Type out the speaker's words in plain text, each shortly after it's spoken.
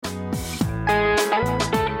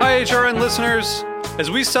HRN listeners.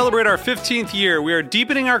 As we celebrate our 15th year, we are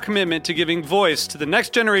deepening our commitment to giving voice to the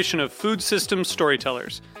next generation of food systems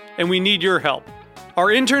storytellers, and we need your help. Our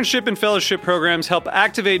internship and fellowship programs help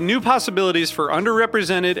activate new possibilities for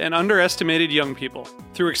underrepresented and underestimated young people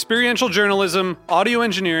through experiential journalism, audio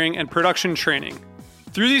engineering, and production training.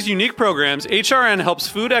 Through these unique programs, HRN helps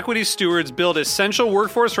food equity stewards build essential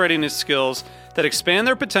workforce readiness skills that expand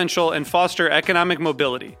their potential and foster economic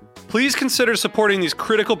mobility. Please consider supporting these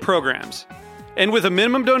critical programs. And with a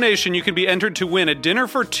minimum donation, you can be entered to win a dinner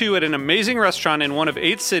for two at an amazing restaurant in one of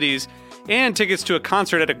 8 cities and tickets to a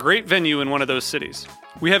concert at a great venue in one of those cities.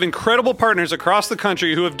 We have incredible partners across the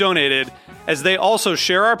country who have donated, as they also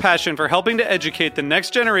share our passion for helping to educate the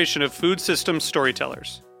next generation of food systems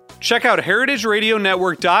storytellers. Check out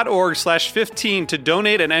heritageradionetwork.org/15 to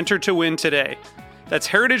donate and enter to win today. That's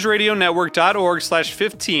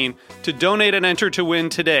heritageradionetwork.org/15 to donate and enter to win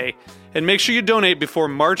today. And make sure you donate before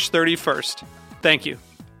March 31st. Thank you.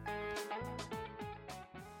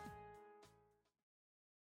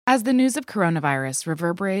 As the news of coronavirus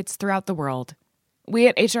reverberates throughout the world, we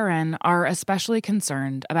at HRN are especially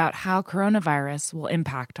concerned about how coronavirus will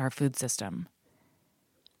impact our food system.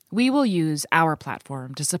 We will use our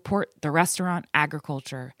platform to support the restaurant,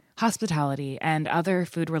 agriculture, hospitality, and other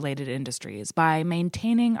food-related industries by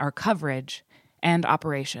maintaining our coverage and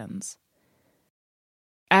operations.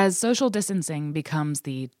 As social distancing becomes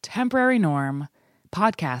the temporary norm,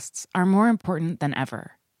 podcasts are more important than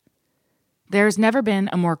ever. There's never been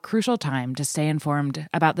a more crucial time to stay informed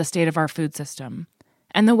about the state of our food system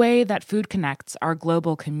and the way that food connects our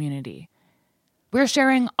global community. We're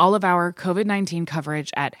sharing all of our COVID-19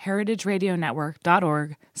 coverage at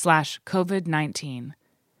heritageradionetwork.org/COVID-19.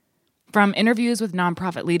 From interviews with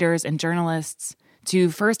nonprofit leaders and journalists,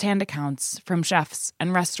 to firsthand accounts from chefs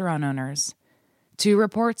and restaurant owners, to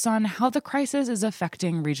reports on how the crisis is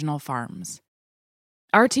affecting regional farms.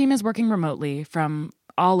 Our team is working remotely from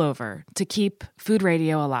all over to keep food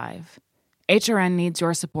radio alive. HRN needs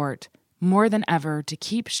your support more than ever to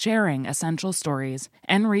keep sharing essential stories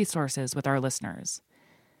and resources with our listeners.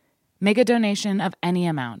 Make a donation of any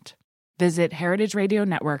amount. Visit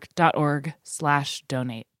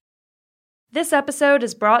heritageradionetwork.org/donate. This episode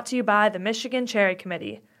is brought to you by the Michigan Cherry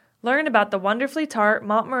Committee. Learn about the wonderfully tart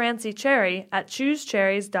Montmorency cherry at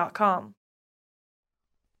choosecherries.com.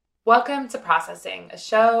 Welcome to Processing, a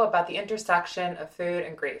show about the intersection of food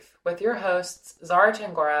and grief, with your hosts Zara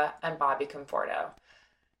Tangora and Bobby Conforto.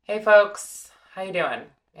 Hey folks, how you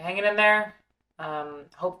doing? You hanging in there?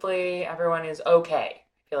 Hopefully everyone is okay.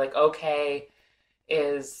 I feel like okay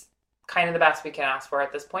is kind of the best we can ask for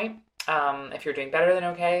at this point. If you're doing better than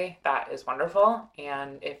okay, that is wonderful.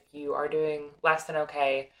 And if you are doing less than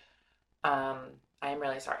okay, I am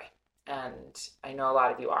really sorry. And I know a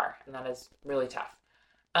lot of you are, and that is really tough.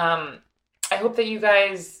 I hope that you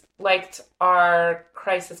guys liked our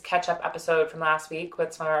crisis catch-up episode from last week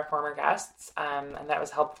with some of our former guests, and that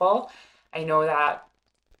was helpful. I know that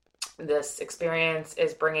this experience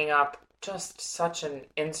is bringing up just such an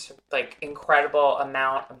incredible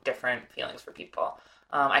amount of different feelings for people.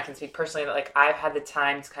 I can speak personally that I've had the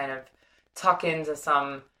time to kind of tuck into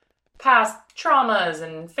some past traumas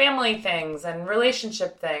and family things and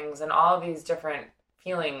relationship things and all of these different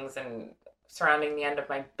feelings and surrounding the end of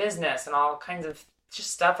my business and all kinds of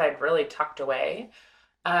just stuff I'd really tucked away.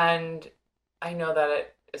 And I know that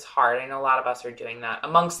it is hard. I know a lot of us are doing that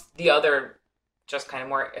amongst the other just kind of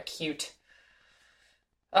more acute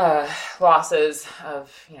losses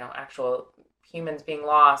of, actual humans being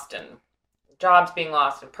lost and jobs being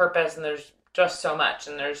lost and purpose. And there's just so much.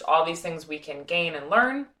 And there's all these things we can gain and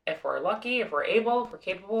learn if we're lucky, if we're able, if we're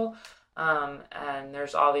capable. And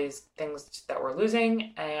there's all these things that we're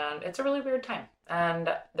losing, and it's a really weird time,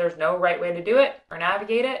 and there's no right way to do it or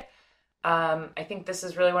navigate it. I think this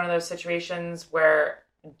is really one of those situations where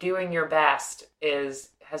doing your best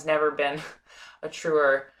has never been a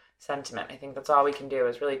truer sentiment. I think that's all we can do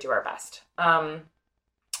is really do our best.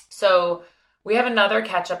 So we have another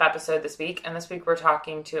catch-up episode this week, and this week we're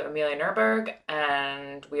talking to Amelia Nerberg,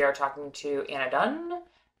 and we are talking to Anna Dunn,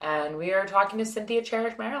 and we are talking to Cynthia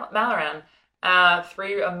Cherish-Malloran,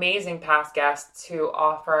 3 amazing past guests who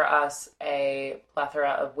offer us a plethora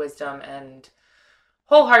of wisdom and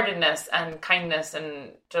wholeheartedness and kindness,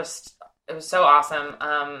 and just, it was so awesome.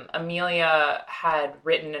 Amelia had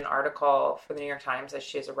written an article for the New York Times, as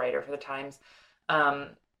she is a writer for the Times,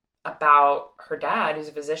 about her dad, who's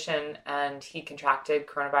a physician, and he contracted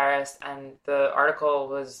coronavirus, and the article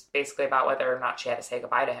was basically about whether or not she had to say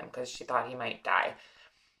goodbye to him because she thought he might die.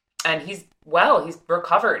 And he's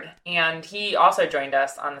recovered. And he also joined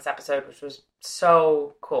us on this episode, which was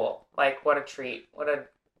so cool. What a treat. What a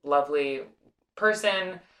lovely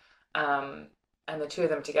person. And the two of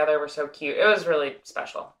them together were so cute. It was really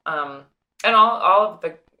special. And all of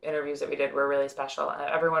the interviews that we did were really special.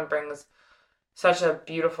 Everyone brings such a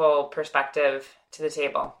beautiful perspective to the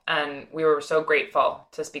table, and we were so grateful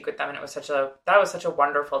to speak with them. And that was such a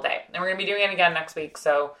wonderful day. And we're gonna be doing it again next week,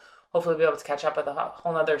 so hopefully we'll be able to catch up with a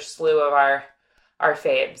whole other slew of our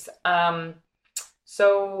faves.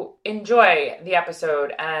 So enjoy the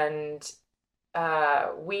episode, and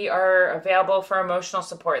we are available for emotional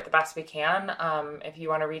support the best we can. If you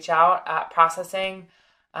want to reach out at processing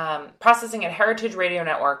at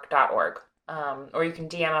heritageradionetwork.org. Or you can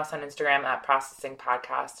DM us on Instagram at processing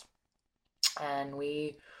podcast. And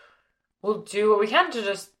we will do what we can to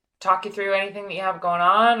just talk you through anything that you have going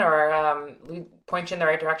on, or point you in the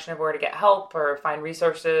right direction of where to get help, or find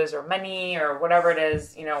resources or money or whatever it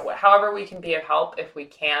is, however we can be of help. If we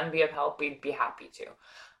can be of help, we'd be happy to.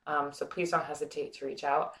 So please don't hesitate to reach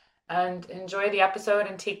out, and enjoy the episode,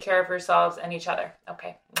 and take care of yourselves and each other.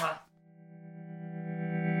 Okay. Mwah.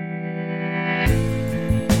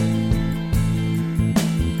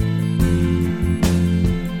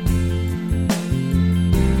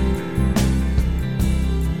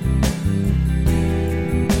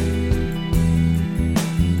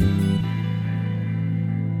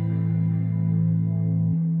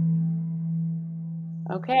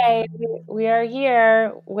 Okay, we are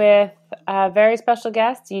here with a very special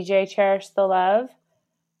guest, DJ Cherish the Love.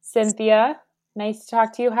 Cynthia, nice to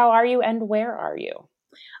talk to you. How are you, and where are you?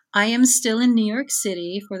 I am still in New York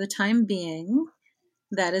City for the time being.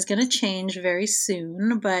 That is going to change very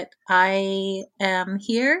soon, but I am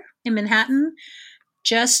here in Manhattan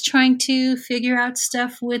just trying to figure out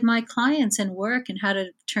stuff with my clients and work, and how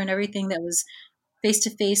to turn everything that was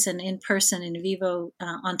face-to-face and in-person in vivo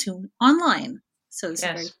onto online. So it's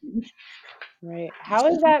very right. How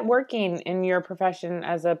is that working in your profession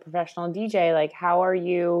as a professional DJ? Like, how are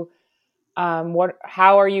you? What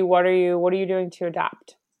are you doing to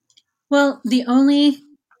adapt? Well, the only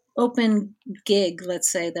open gig,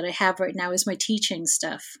 let's say, that I have right now is my teaching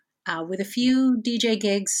stuff. With a few DJ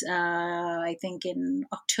gigs, I think in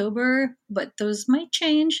October, but those might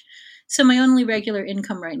change. So my only regular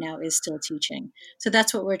income right now is still teaching. So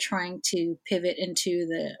that's what we're trying to pivot into,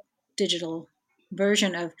 the digital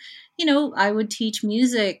version of, I would teach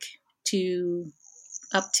music to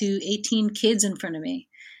up to 18 kids in front of me.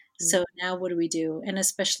 Mm-hmm. So now what do we do? And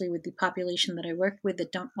especially with the population that I work with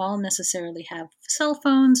that don't all necessarily have cell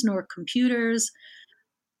phones nor computers,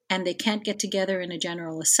 and they can't get together in a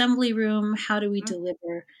general assembly room. How do we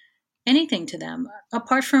deliver anything to them?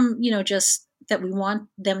 Apart from, just that we want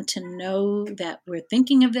them to know that we're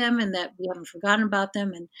thinking of them and that we haven't forgotten about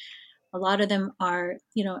them. And a lot of them are,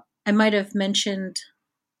 I might have mentioned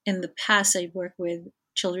in the past, I work with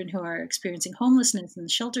children who are experiencing homelessness in the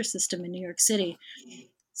shelter system in New York City.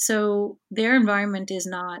 So their environment is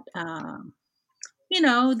not,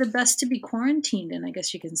 the best to be quarantined in, I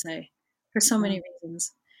guess you can say, for so many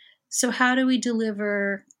reasons. So how do we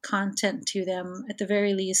deliver content to them? At the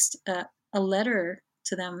very least, a letter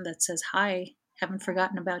to them that says, "Hi, haven't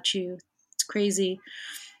forgotten about you. It's crazy."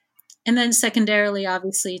 And then secondarily,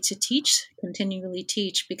 obviously, to continually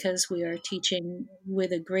teach, because we are teaching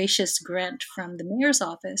with a gracious grant from the mayor's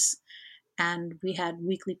office, and we had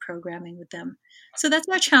weekly programming with them. So that's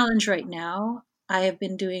our challenge right now. I have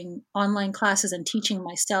been doing online classes and teaching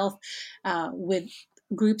myself with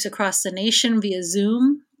groups across the nation via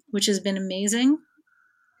Zoom, which has been amazing.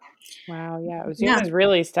 Wow, yeah. Zoom has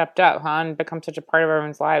really stepped up, and become such a part of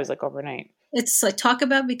everyone's lives, like overnight. It's like, talk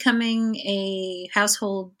about becoming a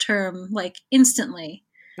household term, like instantly.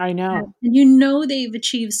 I know. And they've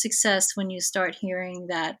achieved success when you start hearing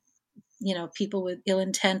that, people with ill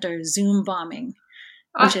intent are Zoom bombing,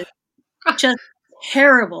 which is just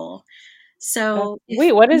terrible. So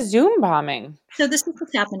wait, what is Zoom bombing? So this is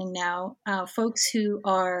what's happening now. Folks who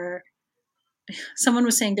are, someone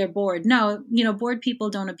was saying they're bored. No, bored people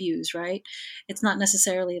don't abuse, right? It's not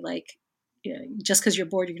necessarily like, just because you're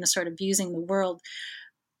bored, you're going to start abusing the world.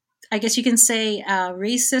 I guess you can say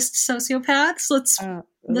racist sociopaths. Let's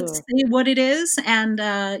say what it is. And,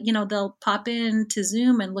 they'll pop into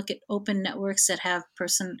Zoom and look at open networks that have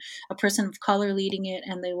a person of color leading it.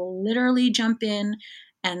 And they will literally jump in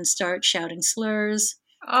and start shouting slurs.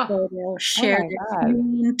 So they'll share their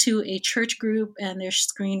screen to a church group, and their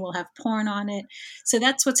screen will have porn on it. So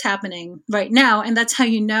that's what's happening right now. And that's how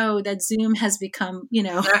that Zoom has become,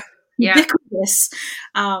 ubiquitous.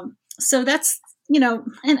 So that's,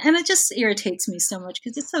 and it just irritates me so much,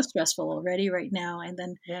 because it's so stressful already right now. And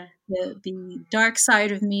then the dark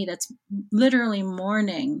side of me that's literally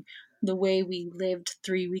mourning the way we lived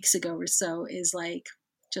 3 weeks ago or so is like,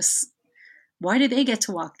 just, why do they get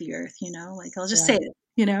to walk the earth? Like, I'll just say it,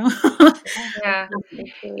 Yeah.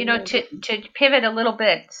 To pivot a little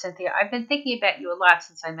bit, Cynthia, I've been thinking about you a lot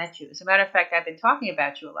since I met you. As a matter of fact, I've been talking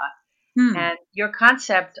about you a lot. And your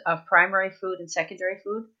concept of primary food and secondary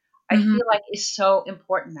food, I feel like is so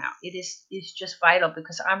important now. It is just vital,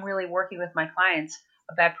 because I'm really working with my clients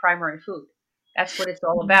about primary food. That's what it's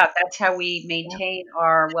all about. That's how we maintain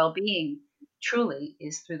our well-being, truly,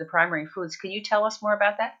 is through the primary foods. Can you tell us more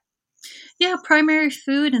about that? Yeah, primary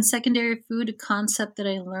food and secondary food, a concept that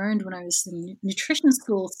I learned when I was in nutrition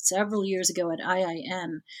school several years ago at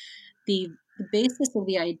IIN. The basis of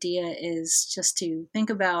the idea is just to think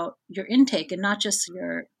about your intake and not just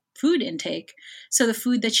your food intake. So the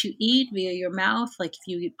food that you eat via your mouth, like if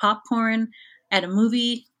you eat popcorn at a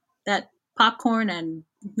movie, that popcorn and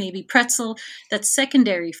maybe pretzel, that's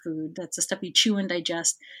secondary food. That's the stuff you chew and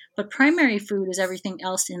digest. But primary food is everything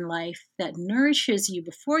else in life that nourishes you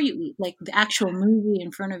before you eat, like the actual movie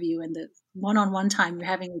in front of you and the one-on-one time you're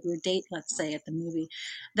having with your date, let's say, at the movie.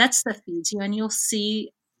 That stuff feeds you, and you'll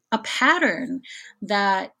see a pattern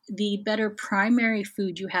that the better primary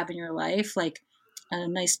food you have in your life, like a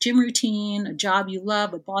nice gym routine, a job you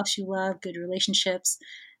love, a boss you love, good relationships,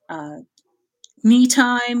 me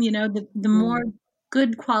time, the more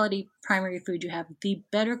good quality primary food you have, the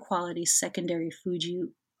better quality secondary food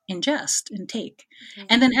you ingest and take.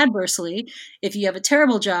 And then adversely, if you have a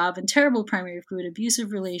terrible job and terrible primary food,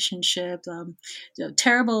 abusive relationship,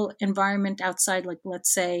 terrible environment outside, like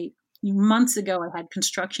let's say months ago I had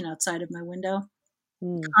construction outside of my window,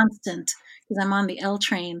 constant, because I'm on the L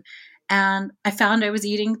train, and I found I was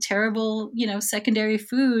eating terrible, secondary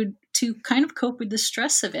food to kind of cope with the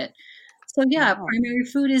stress of it. So yeah, primary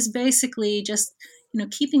food is basically just,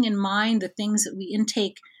 keeping in mind the things that we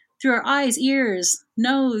intake through our eyes, ears,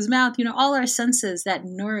 nose, mouth, all our senses that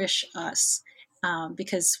nourish us,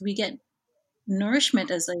 because we get nourishment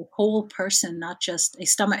as a whole person, not just a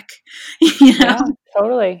stomach. Yeah,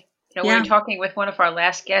 totally. We were talking with one of our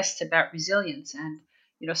last guests about resilience, and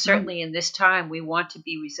certainly in this time we want to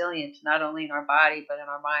be resilient, not only in our body but in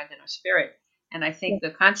our mind and our spirit. And I think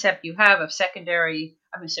the concept you have of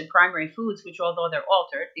primary foods, which although they're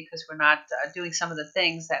altered because we're not doing some of the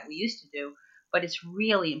things that we used to do, but it's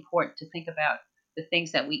really important to think about the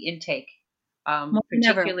things that we intake,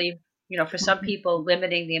 particularly, for some people,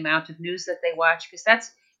 limiting the amount of news that they watch, because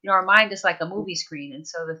that's, our mind is like a movie screen. And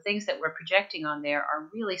so the things that we're projecting on there are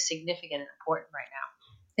really significant and important right now.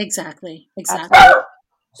 Exactly.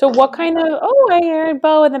 So what kind of, I hear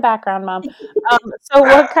Bo in the background, Mom. So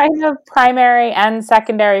what kind of primary and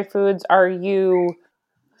secondary foods are you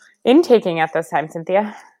intaking at this time,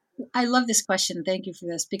 Cynthia? I love this question. Thank you for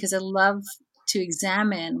this, because I love to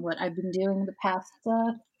examine what I've been doing the past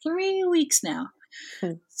 3 weeks now.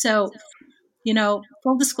 So,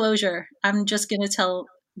 full disclosure, I'm just going to tell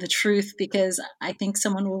the truth because I think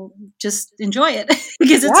someone will just enjoy it.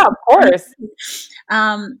 Because of course.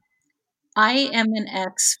 I am an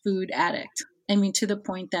ex-food addict. I mean, to the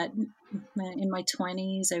point that in my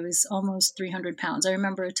 20s, I was almost 300 pounds. I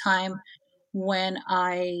remember a time when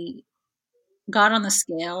I got on the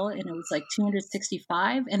scale and it was like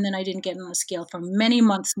 265, and then I didn't get on the scale for many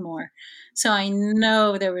months more. So I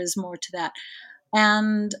know there was more to that.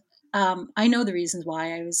 And I know the reasons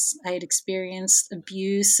why. I had experienced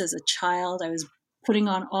abuse as a child. I was putting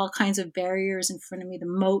on all kinds of barriers in front of me, the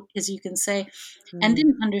moat, as you can say, and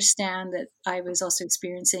didn't understand that I was also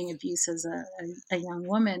experiencing abuse as a young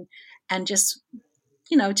woman, and just,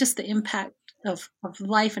 just the impact of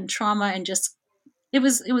life and trauma, and just, it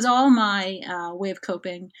was all my way of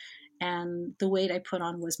coping, and the weight I put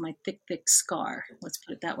on was my thick scar. Let's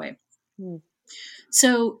put it that way.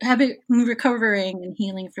 So recovering and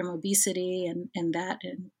healing from obesity and that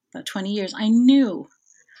in about 20 years, I knew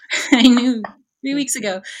 3 weeks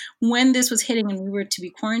ago when this was hitting and we were to be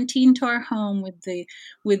quarantined to our home with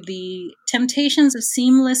the temptations of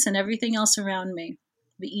Seamless and everything else around me,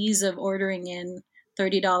 the ease of ordering in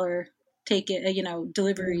 $30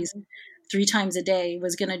 deliveries 3 times a day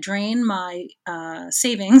was going to drain my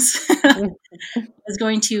savings. Was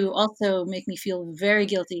going to also make me feel very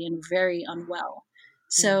guilty and very unwell.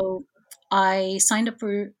 So I signed up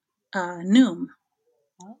for Noom,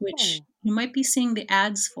 which you might be seeing the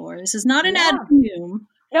ads for. This is not an ad for Noom.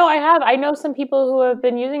 No, I have. I know some people who have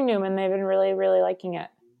been using Noom and they've been really, really liking it.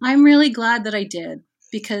 I'm really glad that I did,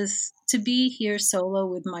 because to be here solo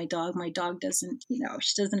with my dog doesn't,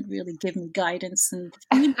 she doesn't really give me guidance, and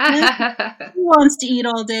she wants to eat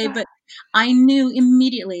all day. But I knew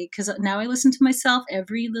immediately, because now I listen to myself,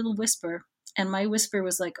 every little whisper, and my whisper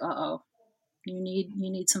was like, you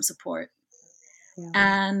need some support. Yeah.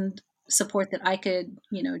 And support that I could,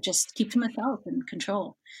 just keep to myself and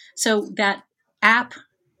control. So that app,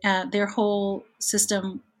 their whole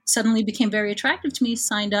system suddenly became very attractive to me.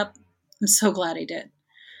 Signed up. I'm so glad I did.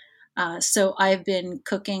 So I've been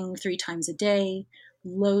cooking 3 times a day,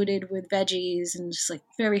 loaded with veggies, and just like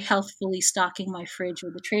very healthfully stocking my fridge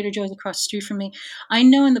with the Trader Joe's across the street from me. I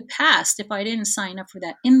know in the past, if I didn't sign up for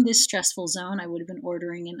that in this stressful zone, I would have been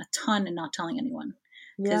ordering in a ton and not telling anyone.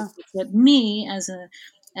 Because what me as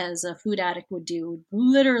a food addict would do would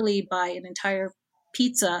literally buy an entire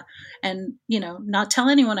pizza and not tell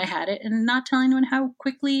anyone I had it and not tell anyone how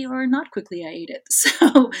quickly or not quickly I ate it.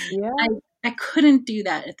 So I couldn't do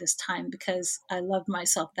that at this time because I loved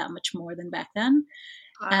myself that much more than back then.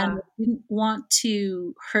 And I didn't want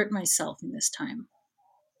to hurt myself in this time.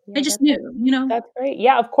 I just knew, That's great.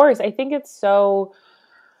 Yeah, of course. I think it's so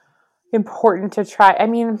important to try. I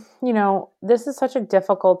mean, this is such a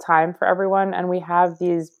difficult time for everyone, and we have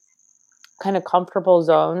these kind of comfortable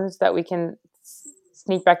zones that we can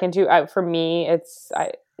sneak back into. For me, it's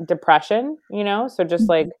depression, so just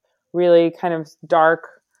like really kind of dark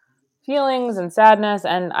feelings and sadness.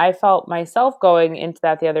 And I felt myself going into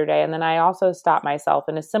that the other day. And then I also stopped myself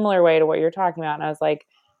in a similar way to what you're talking about. And I was like,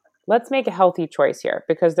 let's make a healthy choice here,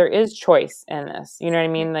 because there is choice in this. You know what I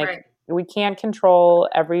mean? Like we can't control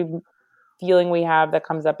every feeling we have that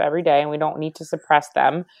comes up every day, and we don't need to suppress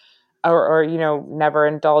them or never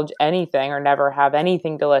indulge anything or never have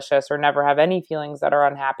anything delicious or never have any feelings that are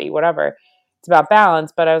unhappy, whatever. It's about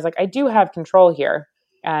balance. But I was like, I do have control here.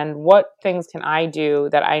 And what things can I do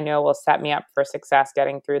that I know will set me up for success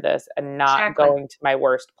getting through this and not going to my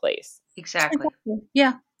worst place? Exactly.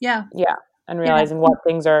 Yeah. And realizing what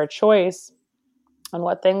things are a choice and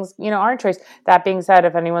what things, aren't a choice. That being said,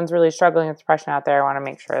 if anyone's really struggling with depression out there, I want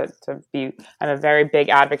to make sure I'm a very big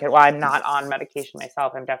advocate. While I'm not on medication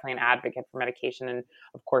myself, I'm definitely an advocate for medication and,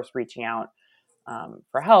 of course, reaching out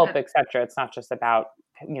for help, etc. It's not just about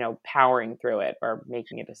powering through it or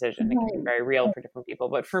making a decision. It can be very real for different people.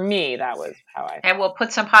 But for me, that was how I felt. And we'll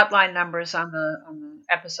put some hotline numbers on the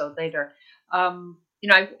episode later.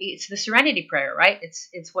 It's the Serenity Prayer, right?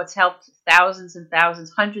 It's what's helped thousands and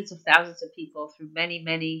thousands, hundreds of thousands of people through many,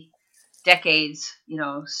 many decades,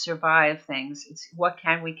 survive things. It's what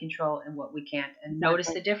can we control and what we can't, and notice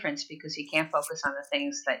the difference, because you can't focus on the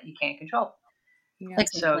things that you can't control. Yeah.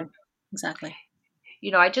 Exactly.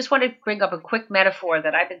 I just want to bring up a quick metaphor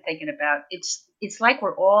that I've been thinking about. It's like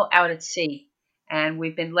we're all out at sea, and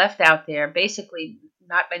we've been left out there, basically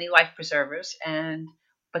not many life preservers.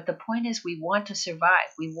 But the point is, we want to survive.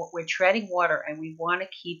 We're treading water, and we want to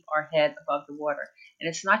keep our head above the water. And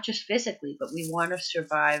it's not just physically, but we want to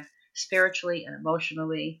survive spiritually and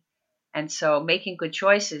emotionally. And so making good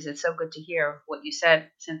choices, it's so good to hear what you said,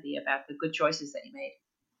 Cynthia, about the good choices that you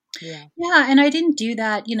made. Yeah, and I didn't do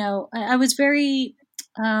that. I was very,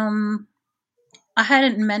 I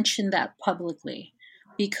hadn't mentioned that publicly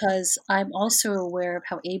because I'm also aware of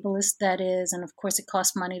how ableist that is. And of course, it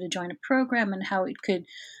costs money to join a program, and how it could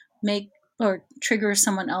make or trigger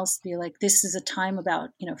someone else to be like, this is a time about,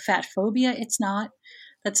 fat phobia. It's not.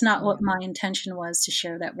 That's not what my intention was to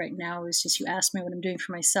share that right now. It was just, you asked me what I'm doing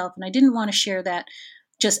for myself. And I didn't want to share that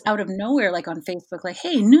just out of nowhere, like on Facebook, like,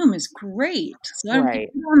 hey, Noom is great. So I'm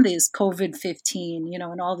on this COVID-15,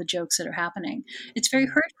 and all the jokes that are happening. It's very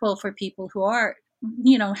hurtful for people who are,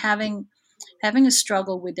 having a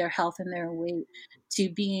struggle with their health and their weight,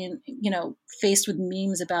 to being, faced with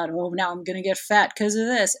memes about, oh, now I'm going to get fat because of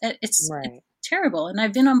this. It's terrible. And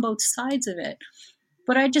I've been on both sides of it.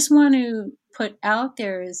 What I just want to put out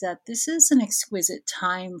there is that this is an exquisite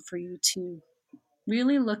time for you to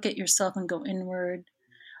really look at yourself and go inward.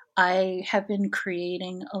 I have been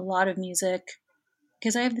creating a lot of music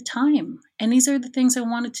because I have the time, and these are the things I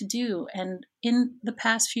wanted to do. And in the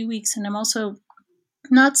past few weeks, and I'm also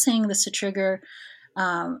not saying this to trigger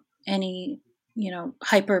any,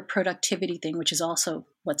 hyper productivity thing, which is also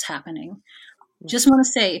what's happening. Just want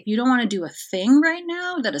to say, if you don't want to do a thing right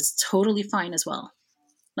now, that is totally fine as well.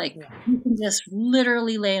 Like, you can just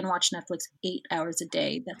literally lay and watch Netflix 8 hours a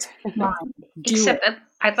day. That's fine. Except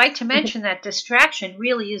I'd like to mention that distraction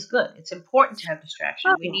really is good. It's important to have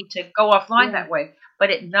distraction. We need to go offline that way, but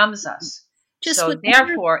it numbs us. So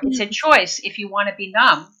therefore, it's a choice if you want to be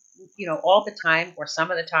numb, all the time or some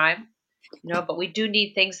of the time, but we do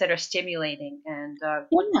need things that are stimulating. And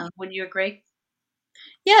wouldn't you agree?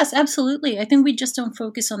 Yes, absolutely. I think we just don't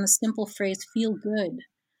focus on the simple phrase, feel good.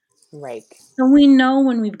 Right. So we know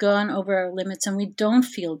when we've gone over our limits and we don't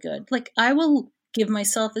feel good. Like, I will give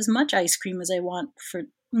myself as much ice cream as I want for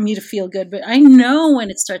me to feel good, but I know when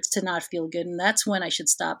it starts to not feel good, and that's when I should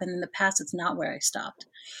stop. And in the past, it's not where I stopped.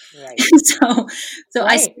 Right. So I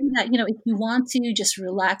Right. say that, if you want to just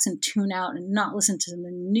relax and tune out and not listen to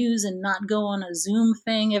the news and not go on a Zoom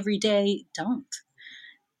thing every day, don't.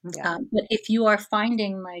 Yeah. But if you are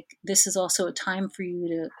finding like this is also a time for you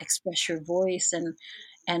to express your voice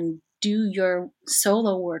and do your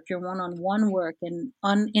solo work, your one-on-one work, and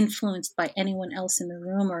uninfluenced by anyone else in the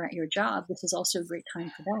room or at your job, this is also a great time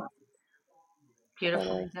for that. Beautiful.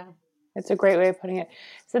 Totally. Yeah. It's a great way of putting it.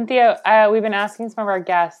 Cynthia, we've been asking some of our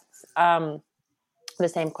guests the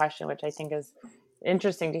same question, which I think is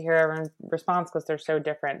interesting to hear everyone's response because they're so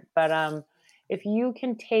different. But if you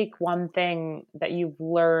can take one thing that you've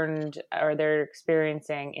learned or they're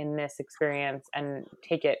experiencing in this experience and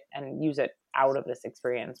take it and use it out of this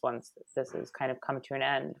experience once this has kind of come to an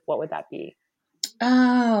end, what would that be?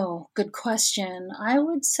 Oh, good question. I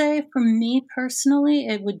would say for me personally,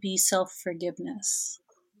 it would be self-forgiveness.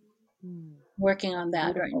 Working on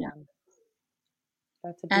that right now. One.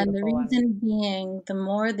 That's a And beautiful the one. reason being, the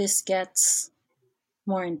more this gets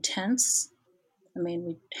more intense, I mean,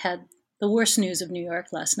 we had the worst news of New York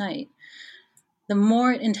last night. The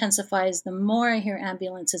more it intensifies, the more I hear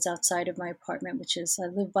ambulances outside of my apartment, which is, I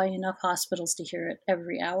live by enough hospitals to hear it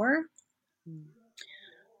every hour.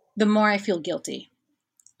 The more I feel guilty.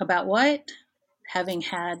 About what? Having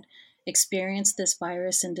had experienced this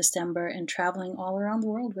virus in December and traveling all around the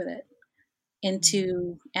world with it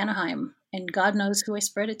into Anaheim, and God knows who I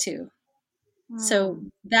spread it to. So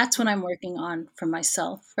that's what I'm working on for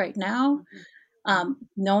myself right now.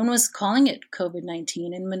 No one was calling it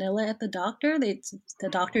COVID-19 in Manila at the doctor. The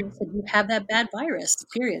doctor said, you have that bad virus,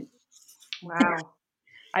 period. Wow.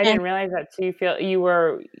 I didn't realize that. So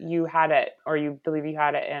you had it, or you believe you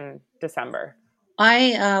had it in December?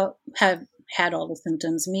 I have had all the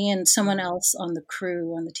symptoms. Me and someone else on the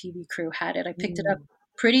crew, on the TV crew, had it. I picked it up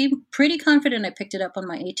pretty confident. I picked it up on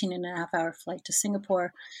my 18.5-hour flight to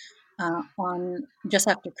Singapore on just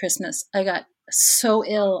after Christmas. I got so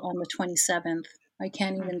ill on the 27th. I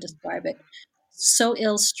can't even describe it. So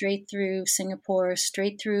ill straight through Singapore,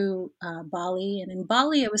 straight through Bali. And in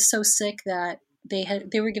Bali, I was so sick that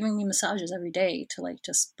they were giving me massages every day to like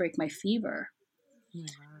just break my fever.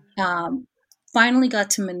 Finally got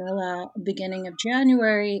to Manila beginning of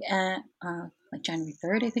January at like January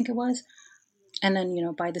 3rd, I think it was. And then,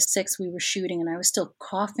 by the 6th we were shooting and I was still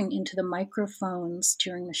coughing into the microphones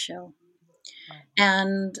during the show.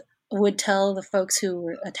 And would tell the folks who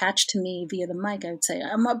were attached to me via the mic, I would say,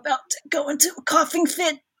 I'm about to go into a coughing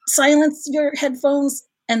fit, silence your headphones.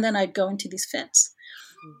 And then I'd go into these fits.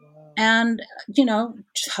 And,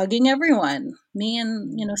 hugging everyone, me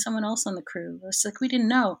and, someone else on the crew. It was like, we didn't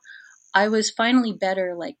know. I was finally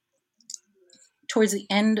better, like, towards the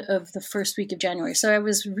end of the first week of January. So I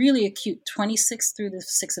was really acute, 26th through the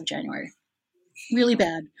 6th of January. Really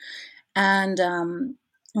bad. And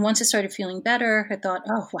once I started feeling better, I thought,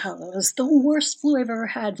 oh, wow, that was the worst flu I've ever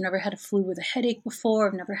had. I've never had a flu with a headache before.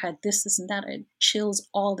 I've never had this, and that. I had chills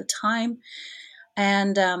all the time.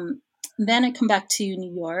 And then I come back to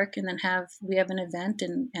New York and then we have an event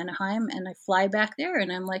in Anaheim and I fly back there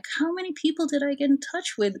and I'm like, how many people did I get in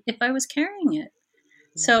touch with if I was carrying it?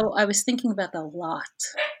 So I was thinking about that a lot.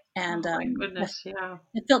 And oh my goodness, yeah.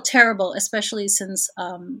 It felt terrible, especially since,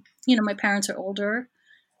 my parents are older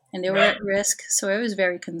and they were at risk. So I was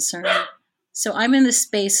very concerned. So I'm in this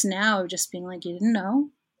space now of just being like, you didn't know.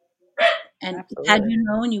 And Absolutely. had you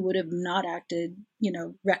known, you would have not acted,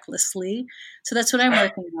 recklessly. So that's what I'm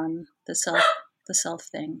working on, the self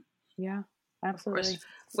thing. Yeah, absolutely.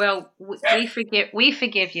 Well, we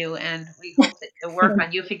forgive you, and we hope that the work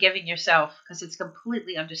on you forgiving yourself, because it's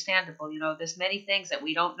completely understandable. There's many things that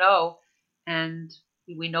we don't know, and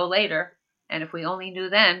we know later. And if we only knew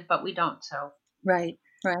then, but we don't. So right.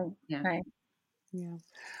 Yeah.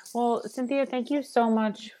 Well, Cynthia, thank you so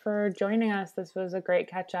much for joining us. This was a great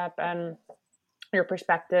catch up, and your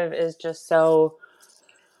perspective is just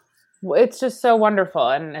it's just so wonderful.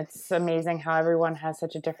 And it's amazing how everyone has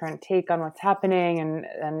such a different take on what's happening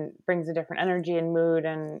and brings a different energy and mood.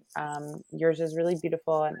 And yours is really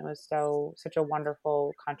beautiful. And it was such a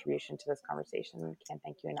wonderful contribution to this conversation. Can't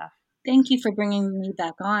thank you enough. Thank you for bringing me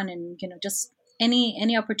back on. And, just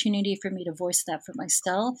any opportunity for me to voice that for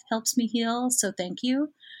myself helps me heal. So thank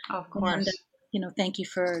you. Of course. And, thank you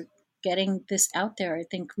for getting this out there. I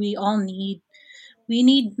think we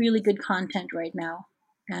need really good content right now.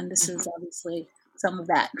 And this is obviously some of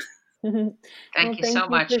that. Thank you so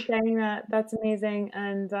much for saying that. That's amazing.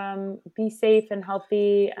 And be safe and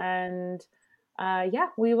healthy. And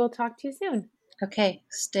we will talk to you soon. Okay.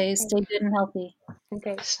 Stay good and healthy.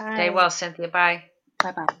 Okay. Stay well, Cynthia. Bye.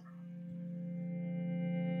 Bye-bye.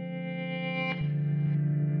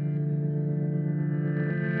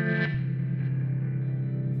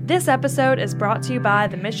 This episode is brought to you by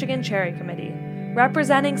the Michigan Cherry Committee,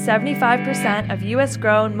 representing 75% of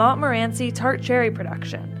U.S.-grown Montmorency tart cherry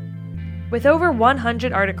production. With over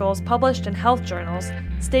 100 articles published in health journals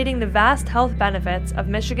stating the vast health benefits of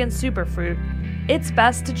Michigan superfruit, it's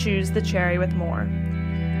best to choose the cherry with more.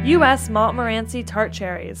 U.S. Montmorency tart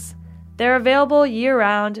cherries. They're available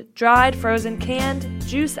year-round, dried, frozen, canned,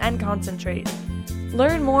 juice, and concentrate.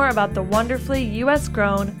 Learn more about the wonderfully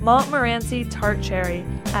U.S.-grown Montmorency tart cherry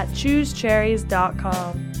at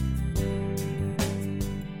choosecherries.com.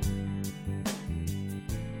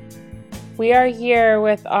 We are here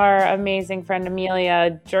with our amazing friend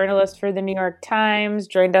Amelia, journalist for the New York Times,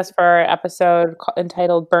 joined us for our episode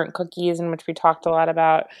entitled Burnt Cookies, in which we talked a lot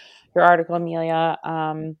about your article, Amelia,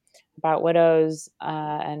 about widows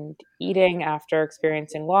and eating after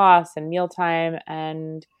experiencing loss and mealtime.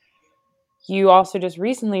 And you also just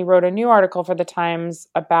recently wrote a new article for the Times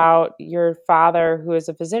about your father, who is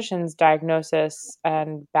a physician's diagnosis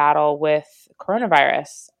and battle with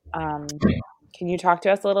coronavirus. Can you talk to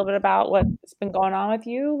us a little bit about what's been going on with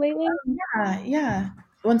you lately? Yeah.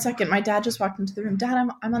 1 second. My dad just walked into the room. Dad,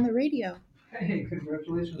 I'm on the radio. Hey,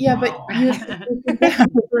 congratulations. Yeah, but you have to get out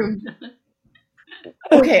of the room.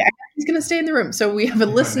 Okay, he's going to stay in the room. So we have a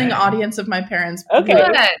listening audience of my parents. Okay.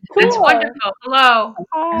 Good. That's wonderful. Hello.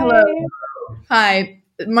 Hello. Hi.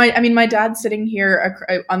 My dad's sitting here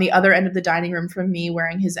on the other end of the dining room from me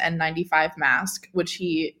wearing his N95 mask, which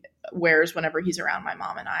he wears whenever he's around my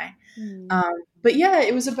mom and I. But yeah,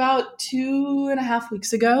 it was about 2.5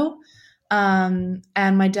 weeks ago. And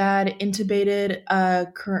my dad intubated a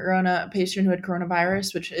patient who had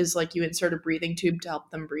coronavirus, which is like you insert a breathing tube to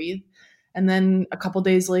help them breathe. And then a couple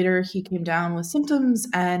days later, he came down with symptoms,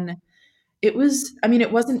 and it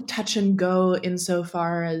wasn't touch and go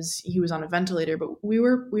insofar as he was on a ventilator, but we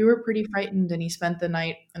were pretty frightened, and he spent the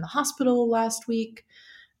night in the hospital last week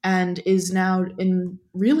and is now, in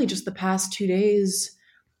really just the past 2 days,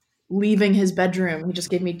 leaving his bedroom. He just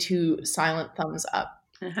gave me 2 silent thumbs up.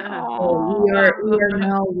 So we are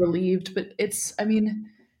now relieved, but it's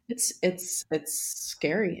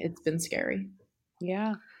scary. It's been scary.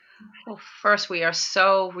 Yeah. Well, first, we are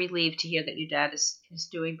so relieved to hear that your dad is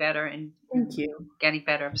doing better and Thank you. getting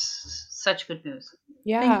better. Such good news.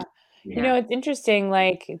 Yeah. You know, it's interesting,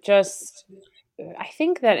 like, just, I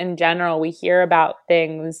think that in general, we hear about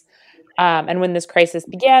things, and when this crisis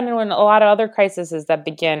began, and when a lot of other crises that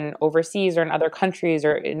begin overseas or in other countries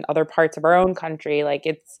or in other parts of our own country, like,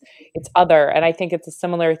 it's other. And I think it's a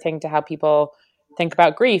similar thing to how people think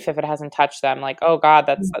about grief if it hasn't touched them. Like, oh God,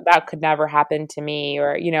 that could never happen to me.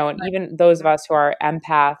 Or, you know, and even those of us who are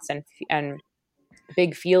empaths and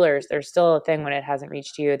big feelers, there's still a thing when it hasn't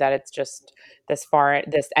reached you that it's just this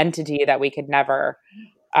entity that we could never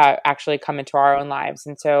actually come into our own lives.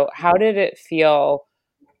 And so how did it feel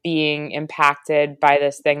being impacted by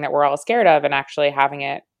this thing that we're all scared of and actually having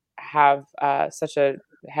it have such a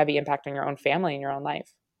heavy impact on your own family and your own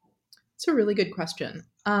life? It's a really good question.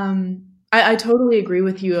 I totally agree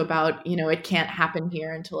with you about, you know, it can't happen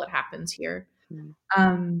here until it happens here. But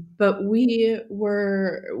I'm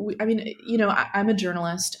a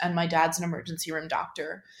journalist and my dad's an emergency room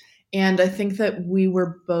doctor. And I think that we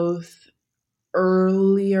were both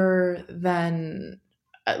earlier than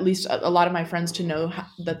at least a lot of my friends to know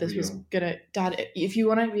that this was gonna. Dad, if you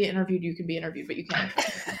want to be interviewed, you can be interviewed, but you can't.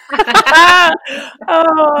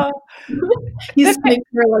 Oh, he's sitting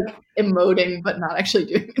there like emoting, but not actually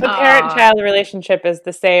doing it. The parent-child relationship is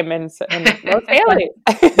the same in most families.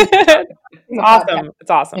 It's awesome.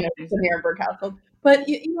 It's awesome. You know, it's a Nuremberg household. But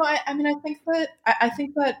I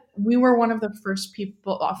think that we were one of the first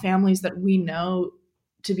families that we know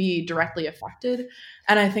to be directly affected.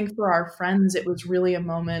 And I think for our friends, it was really a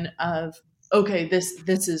moment of, okay,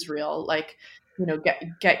 this is real. Like, you know,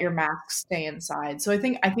 get your mask, stay inside. So I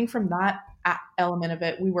think from that element of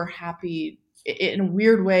it, we were happy. In a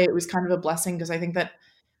weird way, it was kind of a blessing because I think that,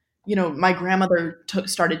 you know, my grandmother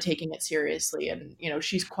started taking it seriously, and, you know,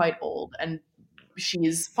 she's quite old and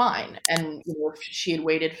she's fine. And, you know, if she had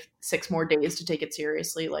waited 6 more days to take it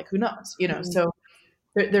seriously, like, who knows, you know? So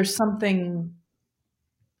there's some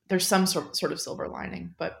sort of silver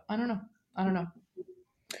lining, but I don't know.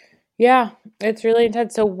 Yeah, it's really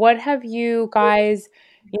intense. So what have you guys,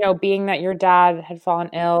 you know, being that your dad had fallen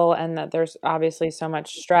ill and that there's obviously so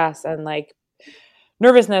much stress and like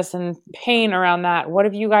nervousness and pain around that, what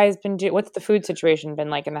have you guys been doing? What's the food situation been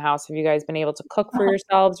like in the house? Have you guys been able to cook for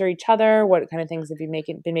yourselves or each other? What kind of things have you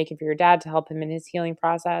been making for your dad to help him in his healing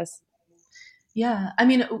process? Yeah, I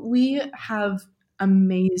mean, we have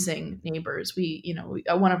amazing neighbors.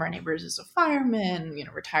 One of our neighbors is a fireman,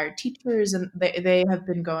 retired teachers, and they have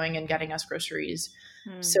been going and getting us groceries.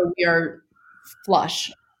 So we are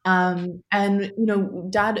flush. And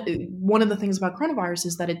Dad, one of the things about coronavirus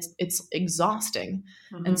is that it's exhausting.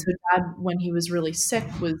 And so Dad, when he was really sick,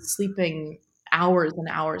 was sleeping hours and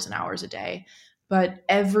hours and hours a day. But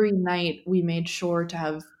every night we made sure to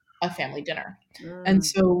have a family dinner. And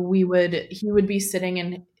so he would be sitting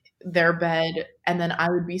in their bed, and then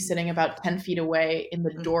I would be sitting about 10 feet away in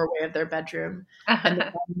the doorway of their bedroom. And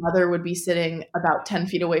then my mother would be sitting about 10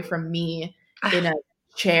 feet away from me in a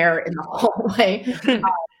chair in the hallway.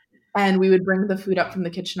 And we would bring the food up from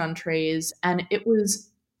the kitchen on trays. And it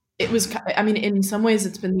was, I mean, in some ways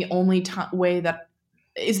it's been the only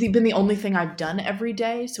been the only thing I've done every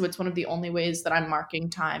day. So it's one of the only ways that I'm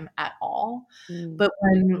marking time at all. But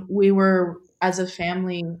when we were, as a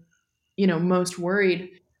family, most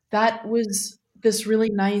worried, that was this really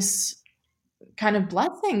nice kind of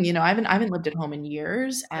blessing. I haven't lived at home in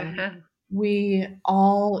years, and we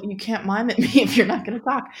all, you can't mime at me if you're not going to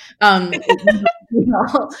talk.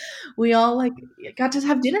 We all like got to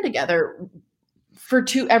have dinner together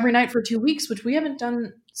every night for 2 weeks, which we haven't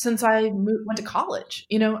done since I went to college,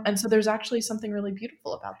 and so there's actually something really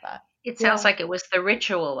beautiful about that. It sounds like it was the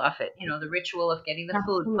ritual of it, the ritual of getting the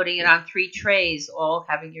food, putting it on 3 trays, all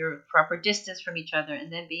having your proper distance from each other,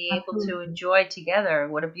 and then being able to enjoy together.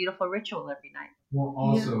 What a beautiful ritual every night. Well,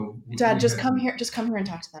 also, Dad, just come here and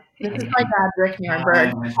talk to them. This is my dad, Rick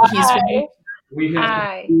Nierenberg. We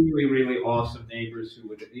have really, really awesome neighbors who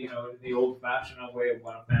would, in the old-fashioned way of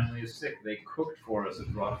when a family is sick, they cooked for us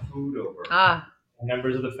and brought food over.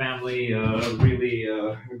 Members of the family, really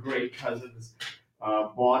great cousins,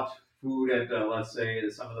 bought food at, let's say,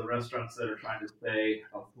 some of the restaurants that are trying to stay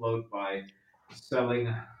afloat by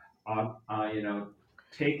selling,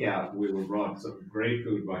 takeout. We were brought some great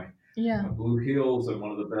food by Blue Hills and one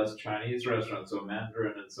of the best Chinese restaurants, so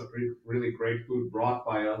Mandarin, and some really great food brought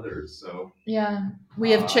by others. So we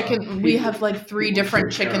have chicken. We have like 3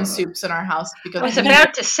 different chicken soups in our house because I was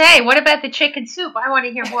about to say, what about the chicken soup? I want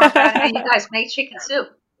to hear more about how you guys make chicken soup.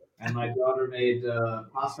 And my daughter made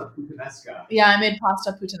pasta puttanesca. Yeah, I made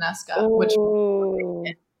pasta puttanesca,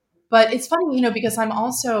 but it's funny, because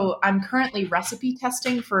I'm currently recipe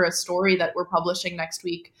testing for a story that we're publishing next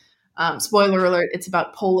week. Spoiler alert, it's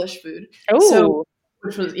about Polish food. So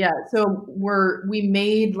we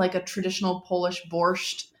made like a traditional Polish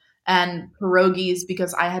borscht and pierogies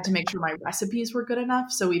because I had to make sure my recipes were good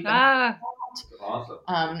enough. So we've been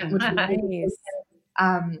awesome. Which was nice.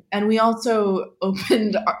 And we also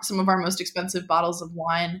opened some of our most expensive bottles of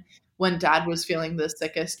wine when Dad was feeling the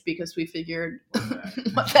sickest because we figured,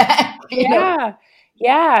 what the heck?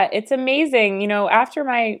 Yeah, it's amazing. After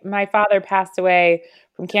my father passed away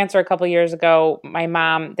from cancer a couple years ago, my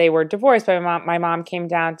mom, they were divorced, but my mom came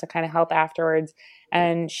down to kind of help afterwards.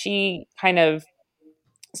 And she kind of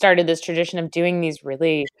started this tradition of doing these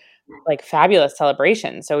really like fabulous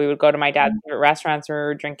celebrations. So we would go to my dad's favorite restaurants where we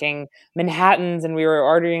were drinking Manhattans and we were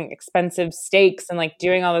ordering expensive steaks and like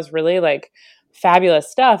doing all this really like fabulous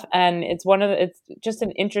stuff. And it's just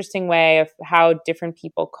an interesting way of how different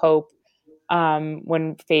people cope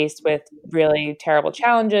when faced with really terrible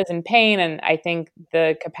challenges and pain. And I think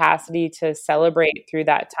the capacity to celebrate through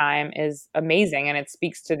that time is amazing. And it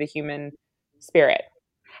speaks to the human spirit.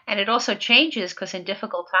 And it also changes because in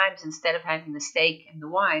difficult times, instead of having the steak and the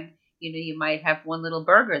wine, you might have one little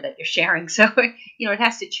burger that you're sharing. So, it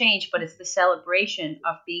has to change, but it's the celebration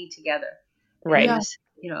of being together. Right.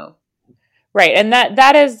 Right. And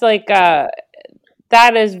that is like,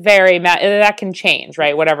 that is that can change,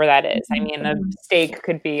 right? Whatever that is. I mean, a steak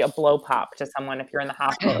could be a blow pop to someone if you're in the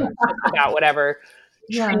hospital. It's just about whatever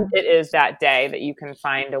treat it is that day that you can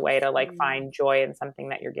find a way to like find joy in something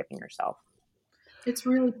that you're giving yourself. It's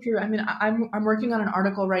really true. I mean, I'm working on an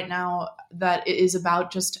article right now that is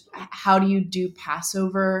about just how do you do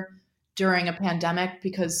Passover during a pandemic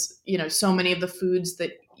because, so many of the foods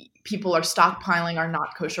that people are stockpiling are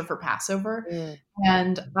not kosher for Passover.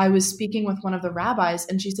 And I was speaking with one of the rabbis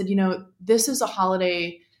and she said, this is a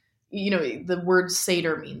holiday, the word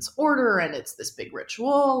Seder means order and it's this big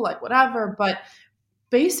ritual, like whatever. But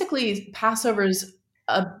basically Passover is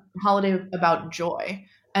a holiday about joy.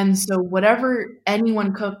 And so whatever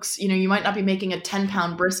anyone cooks, you might not be making a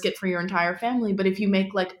 10-pound brisket for your entire family, but if you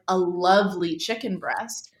make like a lovely chicken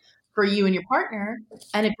breast for you and your partner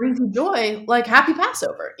and it brings you joy, like happy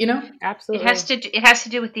Passover, Absolutely. It has to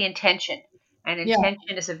do with the intention. And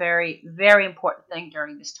intention is a very, very important thing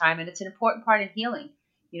during this time. And it's an important part in healing.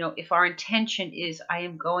 If our intention is, I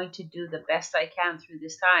am going to do the best I can through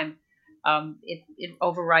this time, it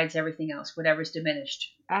overrides everything else, whatever's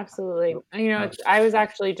diminished. Absolutely.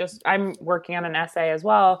 I'm working on an essay as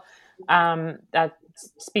well that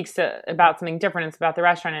speaks about something different. It's about the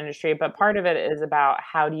restaurant industry, but part of it is about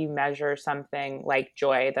how do you measure something like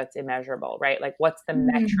joy that's immeasurable, right? Like what's the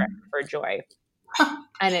metric for joy?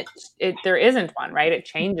 And there isn't one, right? It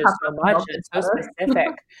changes so much. It's so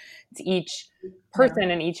specific to each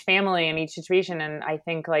person and each family and each situation. And I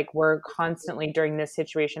think like we're constantly during this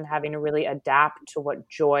situation having to really adapt to what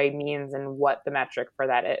joy means and what the metric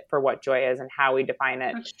for what joy is and how we define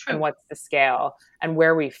it and what's the scale and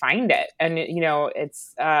where we find it. And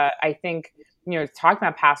it's I think talking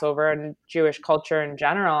about Passover and Jewish culture in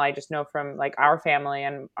general, I just know from like our family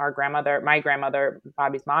and my grandmother,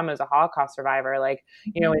 Bobby's mom, is a Holocaust survivor. Like,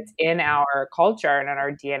 it's in our culture and in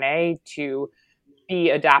our DNA to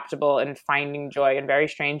be adaptable and finding joy in very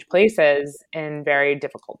strange places in very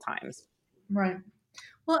difficult times. Right.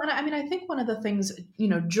 Well, and I mean, I think one of the things,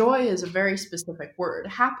 joy is a very specific word.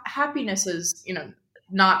 Happiness is,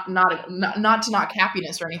 not to knock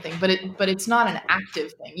happiness or anything, but it's not an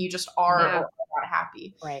active thing. You just are or are not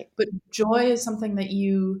happy. Right. But joy is something that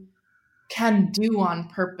you can do on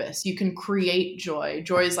purpose. You can create joy.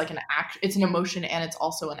 Joy is like an act. It's an emotion and it's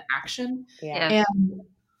also an action. Yeah. And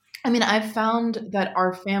I mean, I've found that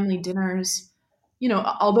our family dinners,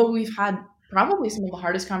 although we've had probably some of the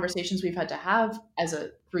hardest conversations we've had to have as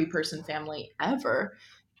a 3-person family ever,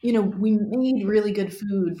 we made really good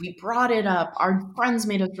food. We brought it up. Our friends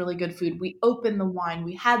made us really good food. We opened the wine.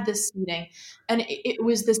 We had this seating. And it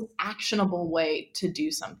was this actionable way to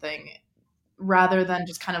do something rather than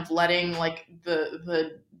just kind of letting like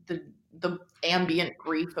the ambient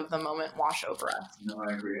grief of the moment wash over us. No,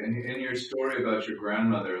 I agree. And your story about your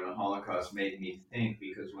grandmother and the Holocaust made me think,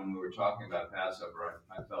 because when we were talking about Passover,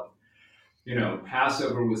 I felt,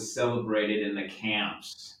 Passover was celebrated in the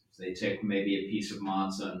camps. They take maybe a piece of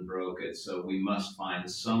matzah and broke it. So we must find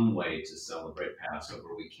some way to celebrate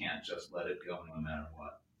Passover. We can't just let it go no matter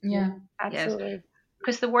what. Yeah, absolutely. Yes.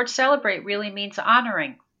 Because the word celebrate really means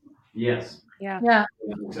honoring. Yes. Yeah.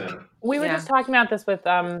 We were just talking about this with,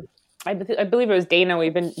 I believe it was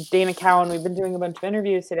Dana Cowan. We've been doing a bunch of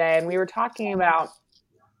interviews today, and we were talking about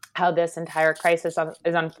how this entire crisis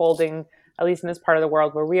is unfolding, at least in this part of the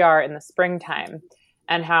world where we are in the springtime.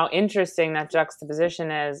 And how interesting that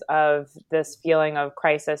juxtaposition is of this feeling of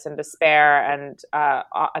crisis and despair, and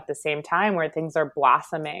at the same time where things are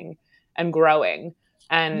blossoming and growing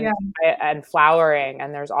and flowering,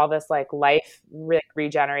 and there's all this like life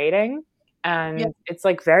regenerating, and it's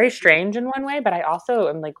like very strange in one way, but I also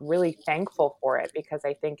am like really thankful for it because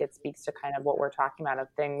I think it speaks to kind of what we're talking about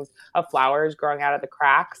of flowers growing out of the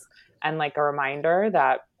cracks, and like a reminder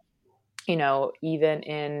that even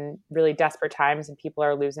in really desperate times and people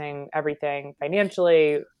are losing everything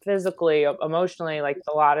financially, physically, emotionally, like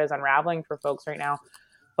a lot is unraveling for folks right now,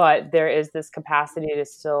 but there is this capacity to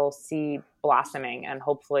still see blossoming, and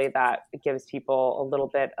hopefully that gives people a little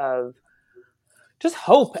bit of just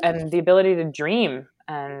hope and the ability to dream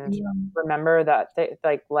and remember that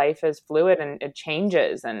like life is fluid and it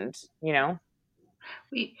changes, and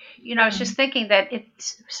I was just thinking that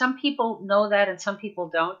some people know that and some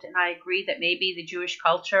people don't. And I agree that maybe the Jewish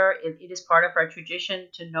culture, it is part of our tradition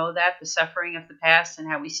to know that, the suffering of the past and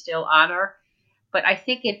how we still honor. But I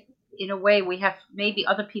think in a way, maybe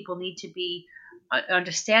other people need to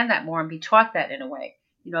understand that more and be taught that in a way,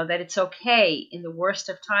 that it's okay in the worst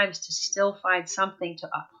of times to still find something to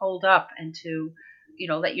uphold up and to,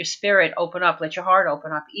 let your spirit open up, let your heart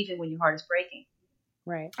open up, even when your heart is breaking.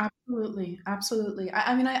 Right. Absolutely.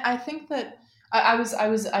 I mean, I think that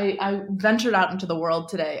I ventured out into the world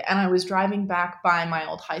today, and I was driving back by my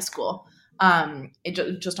old high school,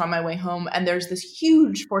 just on my way home. And there's this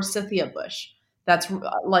huge forsythia bush. That's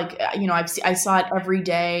like, I saw it every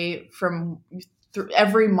day from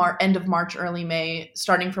every end of March, early May,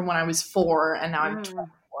 starting from when I was 4, and now I'm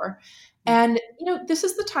 24. And, this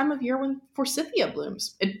is the time of year when forsythia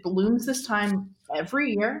blooms. It blooms this time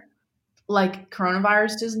every year. Like,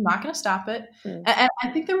 coronavirus is not going to stop it. And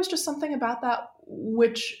I think there was just something about that,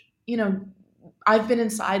 which, I've been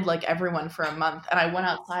inside like everyone for a month, and I went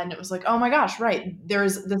outside and it was like, oh my gosh, right.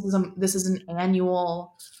 This is an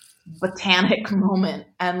annual botanic moment.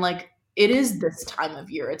 And like, it is this time of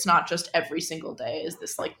year. It's not just every single day is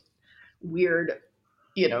this like weird,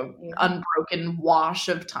 unbroken wash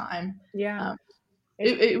of time. Yeah.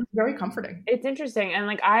 It was very comforting. It's interesting. And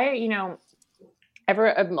like, a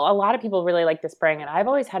lot of people really like the spring, and I've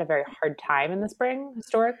always had a very hard time in the spring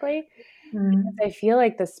historically. Because I feel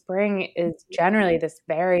like the spring is generally this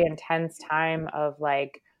very intense time of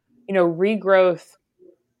like, regrowth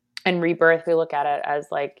And rebirth, we look at it as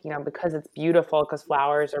like, you know, because it's beautiful, because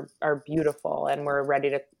flowers are beautiful and we're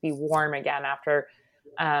ready to be warm again after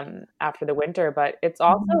the winter. But it's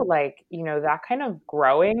also like, you know, that kind of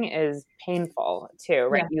growing is painful too,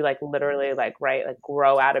 right? You like literally like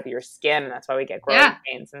grow out of your skin. That's why we get growing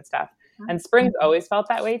pains and stuff. And spring's always felt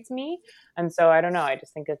that way to me. And so I don't know, I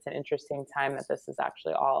just think it's an interesting time that this is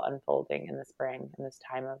actually all unfolding in the spring, in this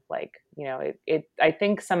time of like, you know, I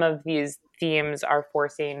think some of these themes are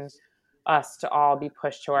forcing us to all be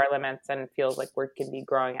pushed to our limits, and feels like we can be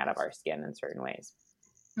growing out of our skin in certain ways.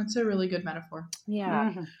 That's a really good metaphor.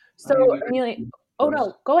 Yeah. So, Amelia,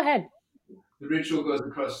 no, go ahead. The ritual goes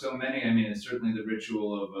across so many. I mean, it's certainly the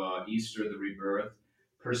ritual of Easter, the rebirth.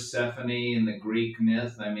 Persephone in the Greek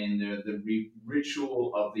myth. I mean, the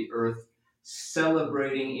ritual of the earth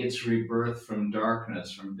celebrating its rebirth from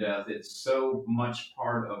darkness, from death. It's so much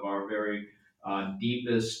part of our very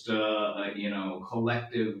deepest,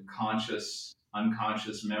 collective, conscious,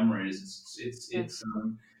 unconscious memories. It's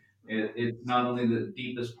not only the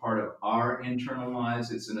deepest part of our internal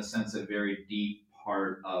lives. It's in a sense a very deep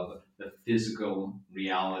part of the physical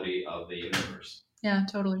reality of the universe. Yeah,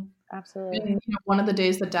 totally. Absolutely. And, you know, one of the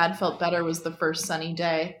days that Dad felt better was the first sunny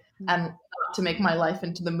day. And not to make my life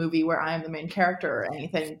into the movie where I am the main character or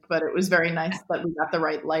anything, but it was very nice that we got the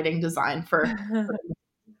right lighting design for.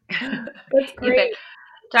 That's great.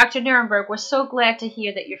 Dr. Nirenberg, we're so glad to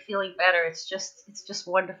hear that you're feeling better. It's just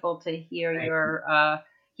wonderful to hear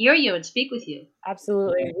hear you and speak with you.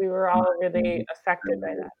 Absolutely. We were all really affected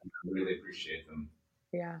by that. I really appreciate them.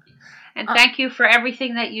 Yeah. And thank you for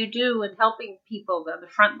everything that you do and helping people on the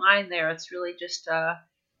front line there. It's really just,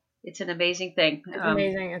 it's an amazing thing. It's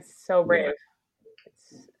amazing. It's so brave.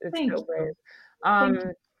 It's so brave.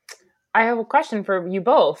 I have a question for you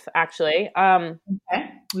both, actually.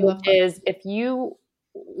 What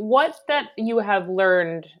that you have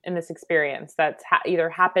learned in this experience that's either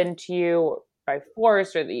happened to you by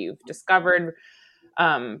force or that you've discovered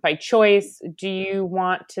by choice, do you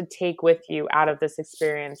want to take with you out of this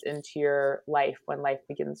experience into your life when life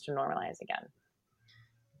begins to normalize again?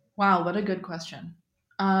 Wow, what a good question.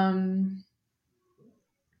 I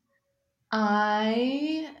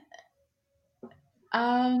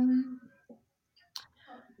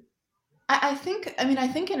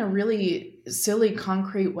think in a really silly,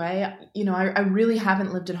 concrete way, you know, I really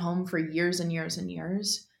haven't lived at home for years and years and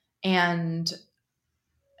years. And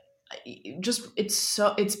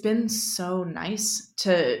it's been so nice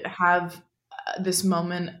to have this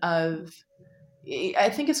moment of,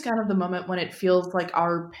 I think it's kind of the moment when it feels like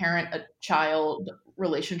our parent-child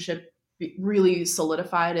relationship really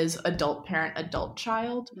solidified as adult parent, adult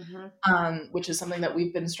child, which is something that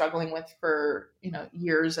we've been struggling with for, you know,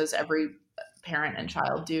 years, as every parent and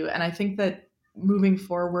child do. And I think that moving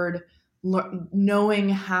forward, knowing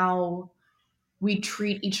how we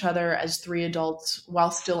treat each other as three adults while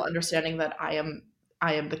still understanding that I am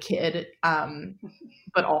the kid,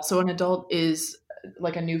 but also an adult, is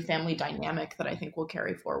like a new family dynamic that I think will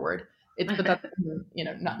carry forward. But that's, you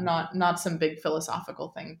know, not some big philosophical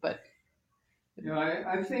thing, but. You know,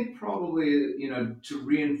 I think probably, you know, to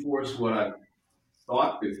reinforce what I've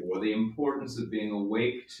thought before, the importance of being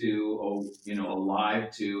awake to, you know,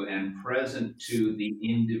 alive to, and present to the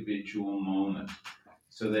individual moment.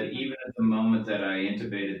 So that even at the moment that I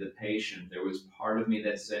intubated the patient, there was part of me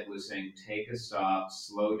that was saying, take a stop,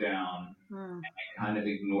 slow down. And I kind of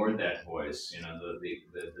ignored that voice, you know,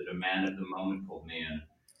 the demand of the moment pulled me in.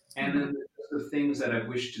 And then the things that I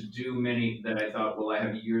wished to do, many that I thought, well, I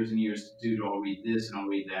have years and years to do, I'll read this and I'll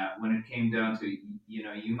read that. When it came down to, you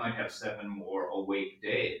know, you might have 7 more awake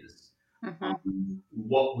days.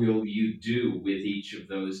 What will you do with each of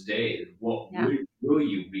those days? What will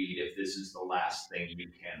you read if this is the last thing you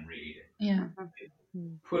can read? Yeah.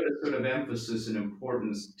 Put a sort of emphasis and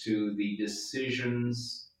importance to the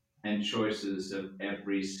decisions and choices of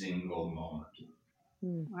every single moment.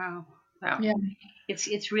 Wow. Yeah.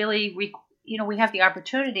 It's really, you know, we have the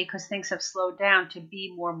opportunity, because things have slowed down, to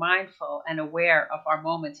be more mindful and aware of our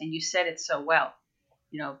moments. And you said it so well,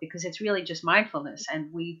 you know, because it's really just mindfulness.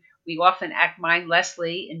 And we often act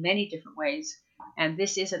mindlessly in many different ways. And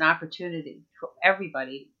this is an opportunity for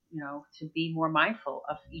everybody, you know, to be more mindful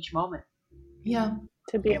of each moment. Yeah.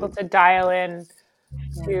 To be able to dial in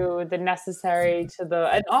to the necessary,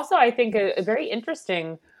 and also I think a very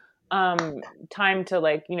interesting time to,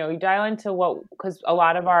 like, you know, you dial into because a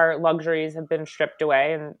lot of our luxuries have been stripped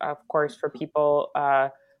away. And of course, for people,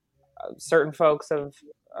 certain folks of,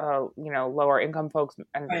 you know, lower income folks,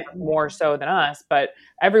 and more so than us, but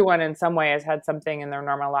everyone in some way has had something in their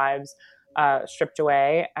normal lives stripped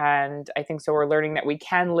away. And I think so we're learning that we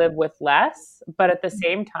can live with less, but at the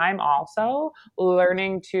same time also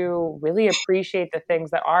learning to really appreciate the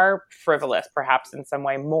things that are frivolous, perhaps in some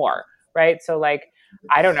way more, right? So like,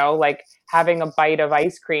 I don't know, like having a bite of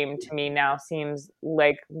ice cream to me now seems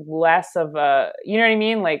like less of a, you know what I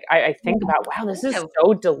mean? Like I think about, wow, this is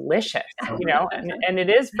so delicious, you know, and it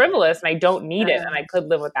is frivolous and I don't need it and I could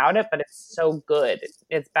live without it, but it's so good.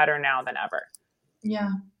 It's better now than ever.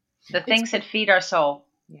 Yeah. The things that feed our soul.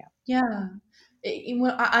 Yeah. Yeah.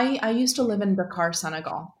 I used to live in Dakar,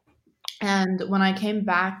 Senegal. And when I came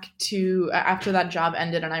back after that job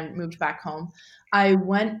ended and I moved back home, I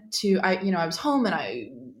was home and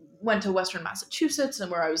I went to Western Massachusetts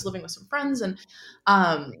and where I was living with some friends and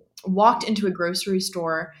walked into a grocery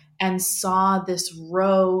store and saw this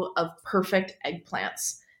row of perfect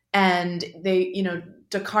eggplants. And they,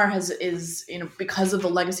 Dakar is because of the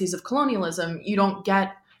legacies of colonialism, you don't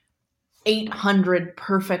get 800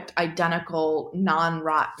 perfect, identical,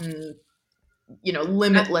 non-rotten,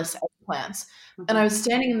 limitless eggplants. And I was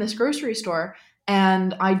standing in this grocery store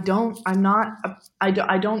and I don't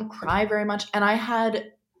cry very much. And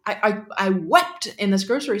I wept in this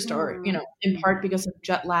grocery store, in part because of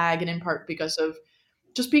jet lag and in part because of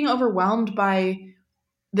just being overwhelmed by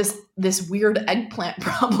this weird eggplant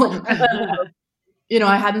problem.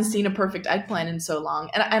 I hadn't seen a perfect eggplant in so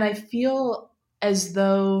long. And I feel as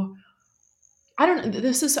though, I don't know,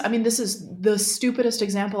 this is the stupidest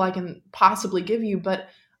example I can possibly give you, but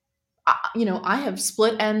I have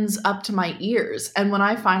split ends up to my ears. And when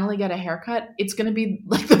I finally get a haircut, it's going to be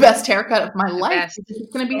like the best haircut of my life.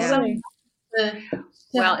 It's going to be something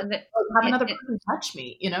have another person touch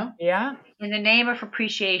me, Yeah. In the name of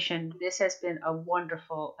appreciation, this has been a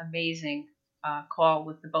wonderful, amazing call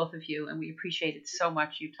with the both of you. And we appreciate it so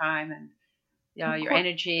much, your time and your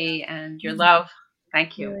energy and your love.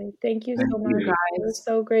 Thank you. Really, thank you so much, guys. It was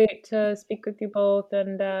so great to speak with you both.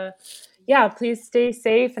 And please stay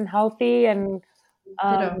safe and healthy. And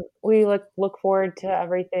we look forward to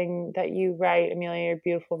everything that you write. Amelia, you're a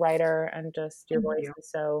beautiful writer, and just your voice is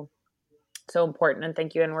so important. And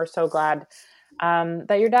thank you. And we're so glad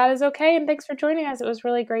that your dad is okay. And thanks for joining us. It was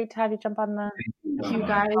really great to have you jump on the. Thank you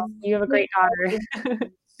guys. You have a great daughter.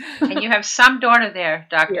 And you have some daughter there,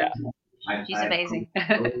 Doctor. Yeah. She's amazing.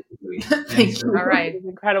 Thank you. All right.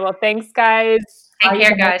 Incredible. Thanks, guys. Take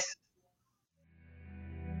care, guys.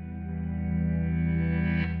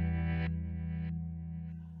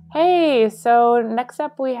 Hey, so next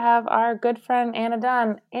up we have our good friend Anna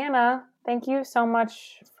Dunn. Anna, thank you so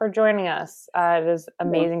much for joining us. It is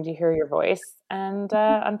amazing to hear your voice. And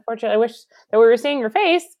unfortunately, I wish that we were seeing your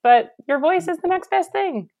face, but your voice is the next best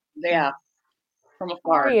thing. Yeah, from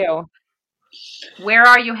afar. How are you? Where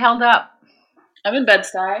are you held up? I'm in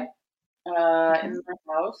Bed-Stuy, in my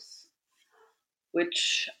house,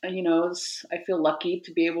 which, I feel lucky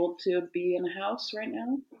to be able to be in a house right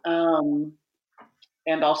now.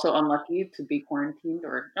 And also unlucky to be quarantined,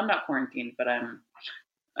 or I'm not quarantined, but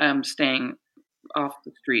I'm staying off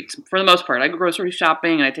the streets for the most part. I go grocery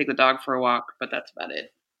shopping and I take the dog for a walk, but that's about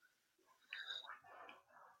it.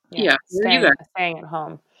 Yeah. Staying at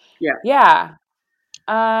home. Yeah. Yeah.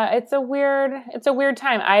 It's a weird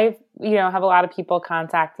time. I, have a lot of people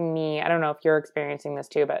contacting me. I don't know if you're experiencing this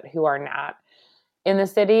too, but who are not in the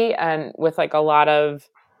city and with like a lot of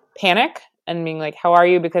panic and being like, how are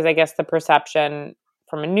you? Because I guess the perception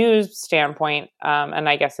from a news standpoint, and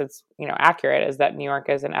I guess it's, accurate, is that New York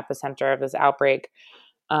is an epicenter of this outbreak.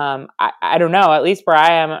 I don't know, at least where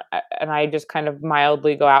I am, and I just kind of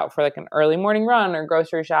mildly go out for like an early morning run or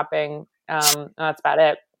grocery shopping. And that's about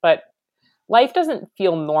it. But life doesn't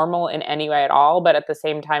feel normal in any way at all. But at the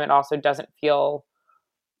same time, it also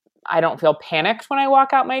I don't feel panicked when I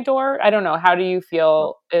walk out my door. I don't know. How do you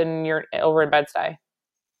feel over in Bed-Stuy?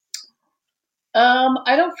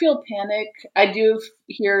 I don't feel panic. I do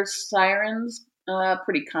hear sirens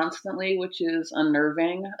pretty constantly, which is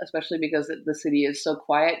unnerving, especially because the city is so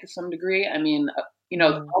quiet to some degree. I mean,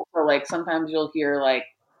 also like sometimes you'll hear like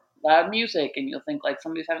loud music and you'll think like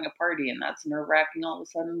somebody's having a party and that's nerve-wracking all of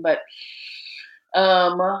a sudden. But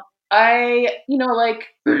I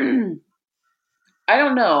I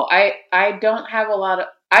don't know. I don't have a lot of,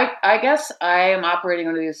 I guess I am operating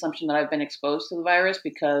under the assumption that I've been exposed to the virus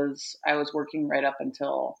because I was working right up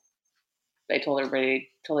until they told everybody,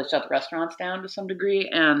 till they shut the restaurants down to some degree.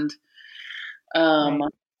 And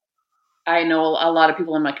I know a lot of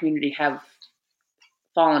people in my community have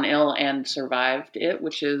fallen ill and survived it,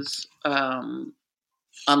 which is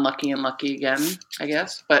unlucky and lucky again, I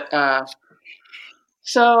guess. But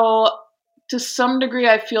so to some degree,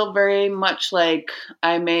 I feel very much like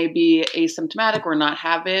I may be asymptomatic or not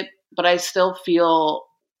have it. but I still feel,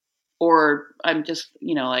 or I'm just,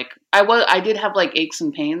 like I did have like aches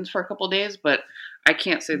and pains for a couple of days, but I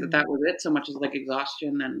can't say that was it so much as like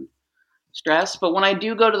exhaustion and stress. But when I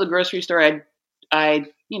do go to the grocery store, I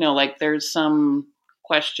like there's some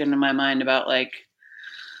question in my mind about like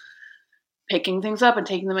picking things up and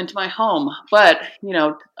taking them into my home. But,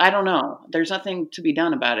 I don't know. There's nothing to be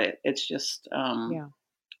done about it. It's just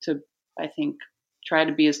to, I think, try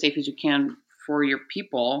to be as safe as you can for your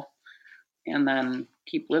people and then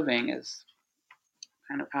keep living is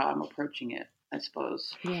kind of how I'm approaching it, I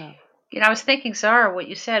suppose. Yeah. I was thinking, Zara, what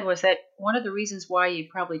you said was that one of the reasons why you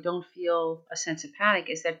probably don't feel a sense of panic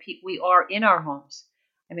is that we are in our homes.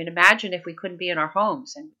 I mean, imagine if we couldn't be in our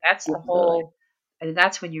homes, and that's the whole, and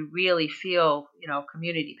that's when you really feel,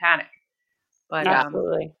 community panic. But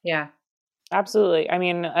absolutely, yeah, absolutely. I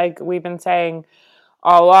mean, like we've been saying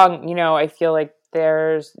all along, I feel like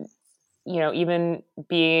there's, even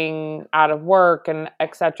being out of work and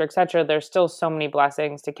et cetera, there's still so many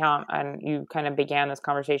blessings to count. And you kind of began this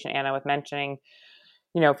conversation, Anna, with mentioning,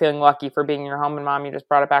 feeling lucky for being in your home, and Mom, you just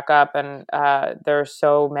brought it back up. And there are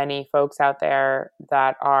so many folks out there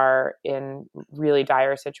that are in really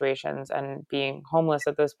dire situations and being homeless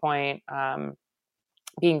at this point,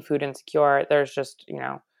 being food insecure. There's just,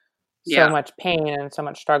 so much pain and so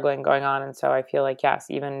much struggling going on. And so I feel like, yes,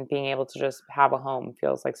 even being able to just have a home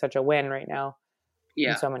feels like such a win right now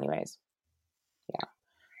in so many ways. Yeah.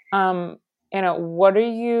 Anna, what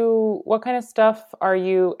kind of stuff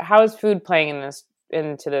how is food playing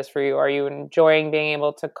into this for you? Are you enjoying being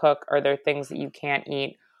able to cook? Are there things that you can't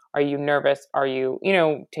eat? Are you nervous? Are you,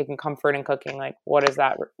 taking comfort in cooking? Like, what is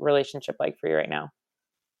that relationship like for you right now?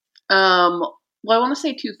 Well, I want to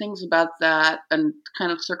say two things about that and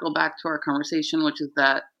kind of circle back to our conversation, which is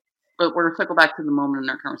that, but we're going to circle back to the moment in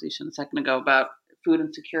our conversation a second ago about food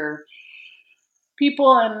insecure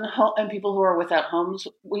people and people who are without homes.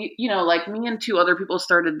 We, like me and two other people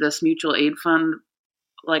started this mutual aid fund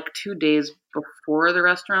like 2 days before the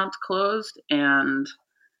restaurants closed, and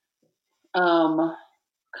kind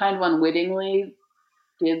of unwittingly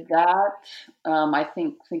did that. I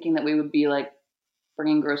think thinking that we would be like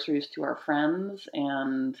bringing groceries to our friends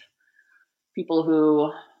and people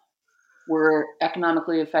who were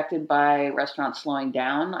economically affected by restaurants slowing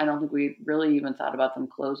down. I don't think we really even thought about them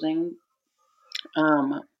closing.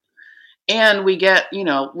 And we get,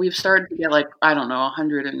 we've started to get like, I don't know,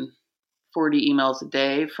 140 emails a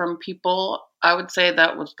day from people. I would say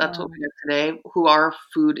that's what we get today, who are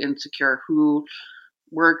food insecure, who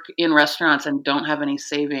work in restaurants and don't have any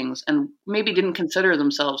savings and maybe didn't consider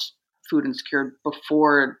themselves food insecure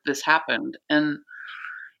before this happened. And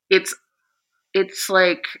it's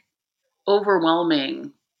like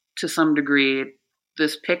overwhelming to some degree,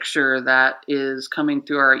 this picture that is coming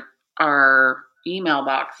through our email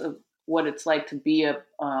box of what it's like to be a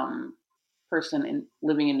person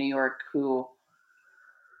living in New York who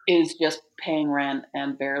is just paying rent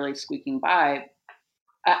and barely squeaking by.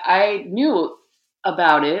 I knew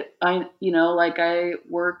about it. I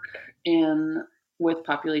work with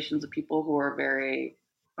populations of people who are very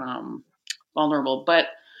vulnerable, but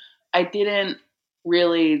I didn't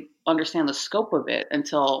really understand the scope of it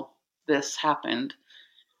until this happened.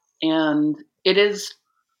 And it's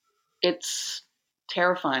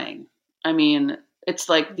terrifying. I mean, it's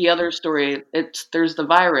like the other story. There's the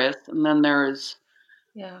virus, and then there's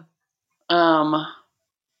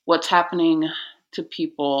what's happening to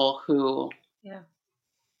people who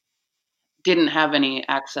didn't have any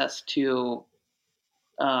access to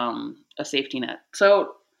a safety net.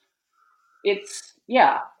 So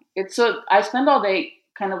I spend all day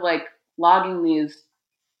kind of like logging these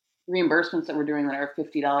reimbursements that we're doing that are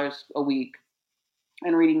 $50 a week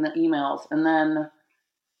and reading the emails. And then,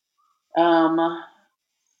 and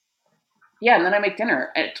then I make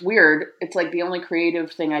dinner. It's weird. It's like the only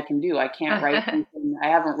creative thing I can do. I can't write anything. I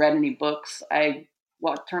haven't read any books. I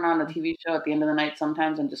turn on a TV show at the end of the night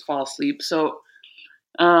sometimes and just fall asleep. So,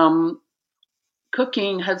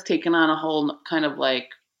 cooking has taken on a whole kind of like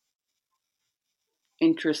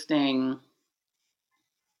interesting,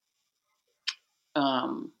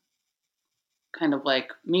 kind of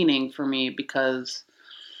like meaning for me because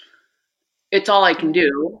it's all I can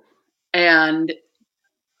do. And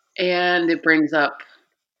it brings up,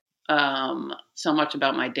 so much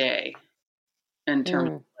about my day in terms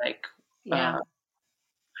of like,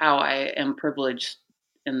 how I am privileged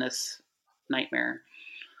in this nightmare.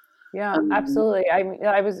 Yeah, absolutely.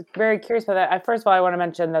 I was very curious about that. First of all, I want to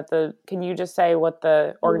mention that can you just say what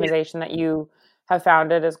the organization that you have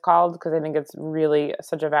founded is called? Because I think it's really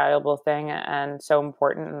such a valuable thing and so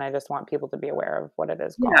important. And I just want people to be aware of what it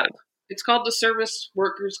is called. It's called the Service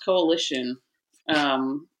Workers Coalition,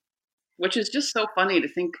 which is just so funny to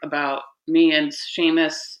think about. Me and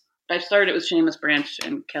Seamus, I started it with Seamus Branch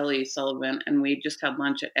and Kelly Sullivan, and we just had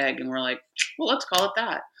lunch at Egg, and we're like, well, let's call it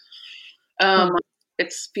that.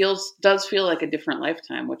 It does feel like a different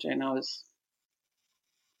lifetime, which I know is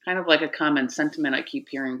kind of like a common sentiment I keep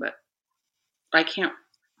hearing, but I can't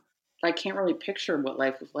really picture what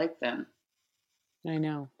life was like then. I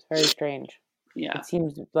know. It's very strange. Yeah. It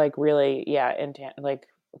seems like really, like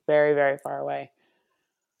very, very far away.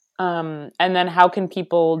 And then how can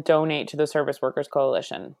people donate to the Service Workers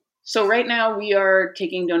Coalition? So right now we are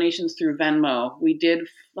taking donations through Venmo. We did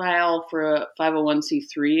file for a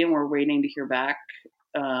 501c3 and we're waiting to hear back.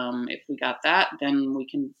 If we got that, then we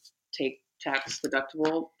can take tax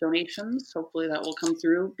deductible donations. Hopefully that will come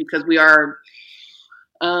through because we are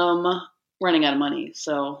running out of money.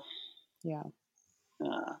 So yeah,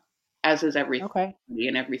 as is everything. Okay.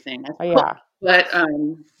 And everything. Yeah.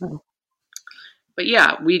 But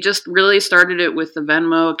yeah, we just really started it with the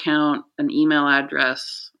Venmo account, an email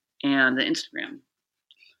address, and the Instagram.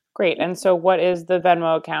 Great. And so what is the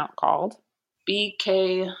Venmo account called?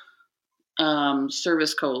 BK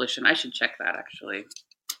Service Coalition. I should check that actually.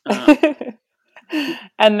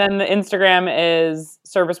 And then the Instagram is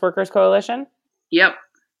Service Workers Coalition? Yep.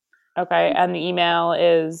 Okay. And the email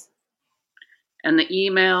is? And the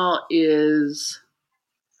email is...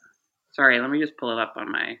 Sorry, let me just pull it up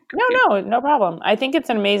on my computer. No problem. I think it's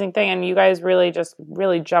an amazing thing, and you guys really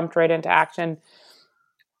jumped right into action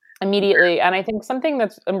immediately. And I think something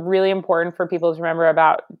that's really important for people to remember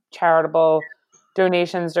about charitable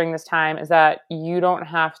donations during this time is that you don't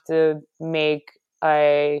have to make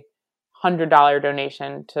a $100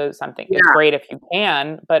 donation to something. Yeah. It's great if you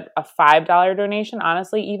can, but a $5 donation,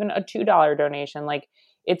 honestly, even a $2 donation, like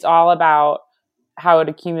it's all about how it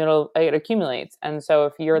accumulates. And so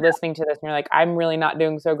if you're listening to this and you're like, I'm really not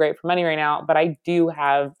doing so great for money right now, but I do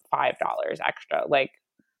have $5 extra. Like,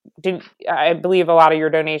 I believe a lot of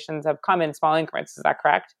your donations have come in small increments. Is that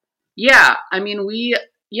correct? Yeah. I mean,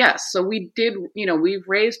 so we did, we've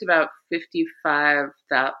raised about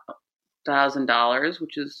 $55,000,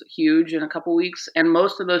 which is huge in a couple weeks. And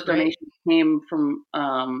most of those donations came from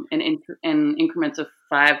in increments of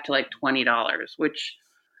 $5 to like $20, which,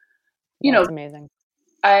 that's amazing.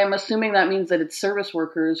 I'm assuming that means that it's service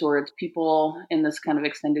workers or it's people in this kind of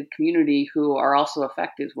extended community who are also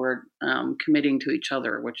affected. We're committing to each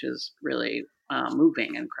other, which is really moving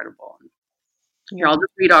and incredible. Here, I'll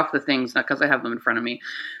just read off the things, not because I have them in front of me.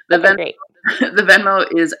 The Venmo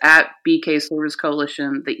is at BK Service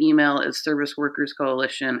Coalition. The email is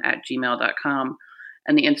serviceworkerscoalition@gmail.com.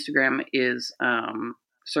 And the Instagram is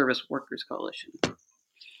Service Workers Coalition.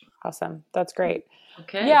 Awesome. That's great.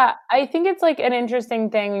 Okay. Yeah, I think it's like an interesting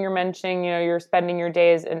thing when you're mentioning, you're spending your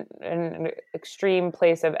days in an extreme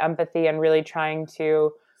place of empathy and really trying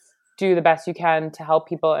to do the best you can to help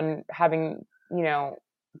people and having,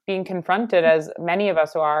 being confronted, as many of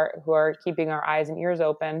us who are keeping our eyes and ears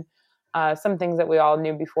open. Some things that we all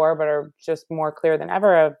knew before, but are just more clear than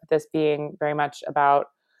ever, of this being very much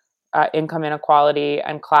about income inequality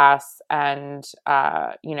and class and,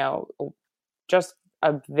 just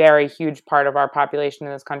a very huge part of our population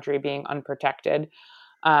in this country being unprotected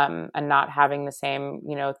and not having the same,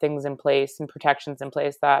 things in place and protections in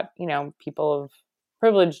place that, people of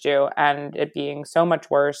privilege do, and it being so much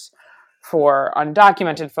worse for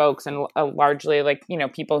undocumented folks and largely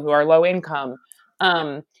people who are low income.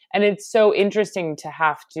 And it's so interesting to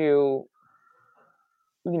have to,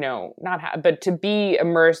 but to be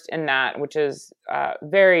immersed in that, which is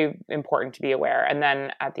very important to be aware. And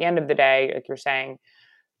then at the end of the day, like you're saying,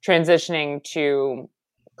 transitioning to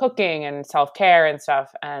cooking and self-care and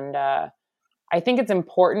stuff. And I think it's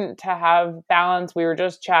important to have balance. We were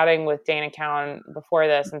just chatting with Dana Cowan before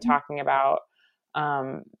this and talking about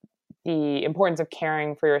the importance of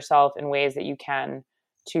caring for yourself in ways that you can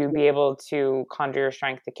to be able to conjure your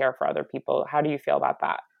strength to care for other people. How do you feel about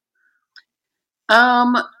that?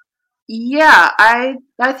 Yeah, I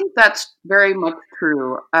think that's very much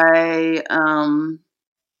true.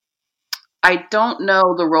 I don't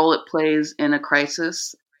know the role it plays in a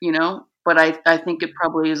crisis, but I think it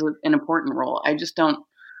probably is an important role. I just don't,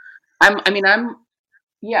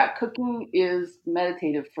 cooking is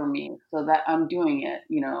meditative for me, so that I'm doing it,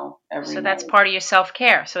 every So that's part of your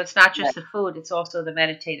self-care. So it's not just the food, it's also the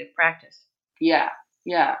meditative practice. Yeah.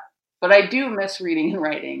 But I do miss reading and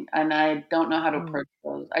writing, and I don't know how to approach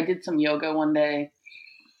those. I did some yoga one day.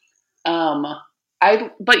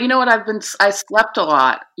 But you know what? I slept a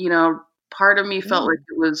lot. Part of me felt like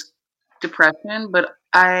it was depression, but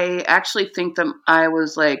I actually think that I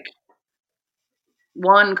was like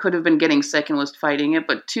one could have been getting sick and was fighting it,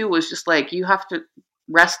 but two was just like, you have to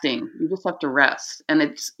resting. You just have to rest. And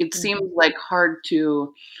it seems like hard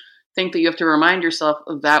to think that you have to remind yourself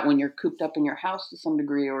of that when you're cooped up in your house to some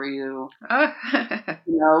degree, or you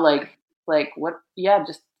know, like what,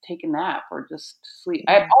 just take a nap or just sleep.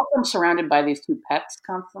 I also am surrounded by these two pets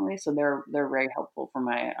constantly, so they're very helpful for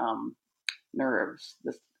my nerves.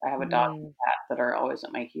 I have a dog and cat that are always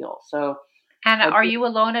at my heel. So Anna, are you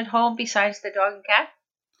alone at home besides the dog and cat?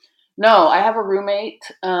 No, I have a roommate,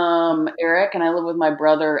 Eric, and I live with my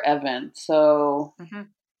brother, Evan. So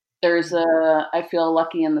I feel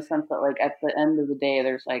lucky in the sense that, like, at the end of the day,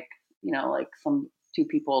 there's like, you know, like two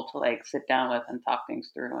people to like sit down with and talk things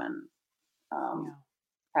through and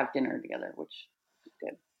have dinner together, which is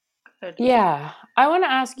good. Yeah. I want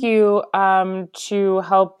to ask you to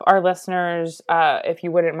help our listeners, if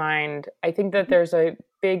you wouldn't mind. I think that there's a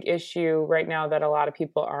big issue right now that a lot of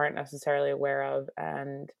people aren't necessarily aware of.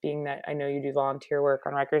 And being that I know you do volunteer work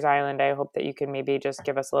on Rikers Island, I hope that you can maybe just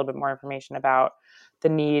give us a little bit more information about the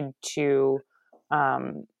need to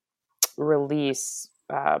release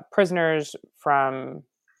prisoners from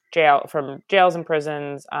jails and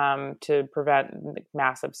prisons to prevent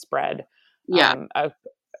massive spread.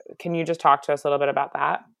 Can you just talk to us a little bit about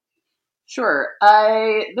that? Sure.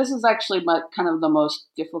 This is actually kind of the most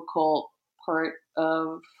difficult part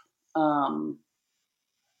of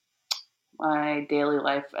my daily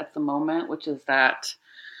life at the moment, which is that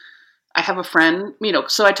I have a friend, you know,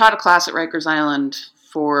 so I taught a class at Rikers Island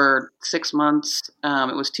for 6 months.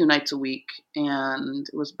 It was 2 nights a week, and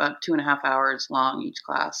it was about 2.5 hours long each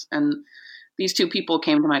class. And these two people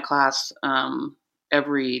came to my class came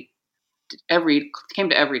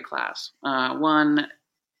to every class. One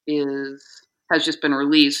has just been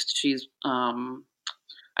released. She's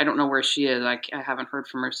I don't know where she is. I haven't heard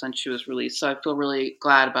from her since she was released, so I feel really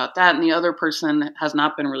glad about that. And the other person has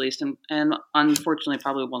not been released, and unfortunately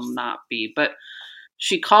probably will not be. But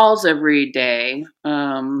she calls every day,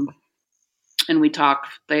 and we talk.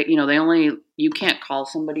 You can't call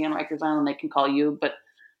somebody on Rikers Island. They can call you, but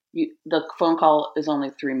the phone call is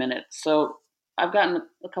only 3 minutes. So I've gotten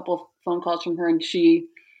a couple of phone calls from her, and she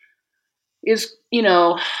is, you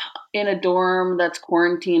know, in a dorm that's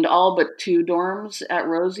quarantined. All but 2 dorms at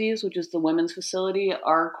Rosie's, which is the women's facility,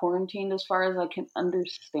 are quarantined as far as I can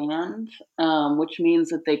understand, which means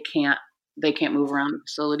that they can't move around the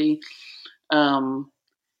facility.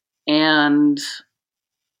 And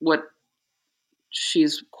what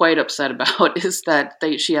she's quite upset about is that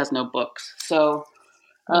she has no books. So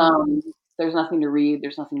there's nothing to read.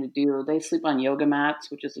 There's nothing to do. They sleep on yoga mats,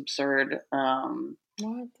 which is absurd. What?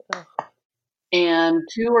 And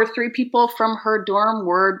 2 or 3 people from her dorm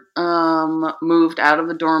were moved out of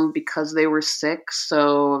the dorm because they were sick.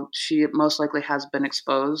 So she most likely has been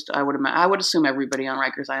exposed. I would assume everybody on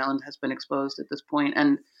Rikers Island has been exposed at this point.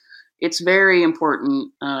 And it's very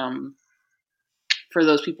important for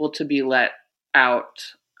those people to be let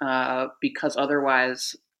out because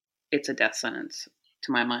otherwise it's a death sentence,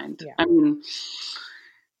 to my mind. Yeah. I mean,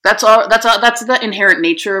 that's the inherent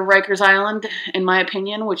nature of Rikers Island, in my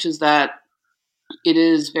opinion, which is that it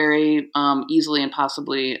is very easily and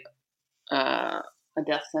possibly a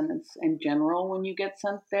death sentence in general when you get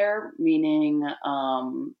sent there, meaning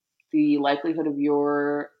the likelihood of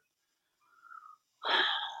you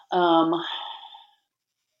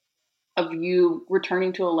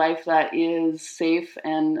returning to a life that is safe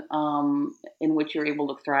and in which you're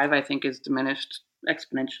able to thrive, I think, is diminished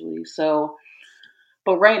exponentially. So,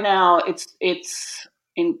 but right now it's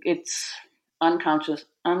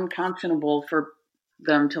unconscionable for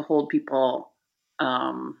them to hold people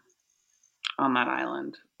on that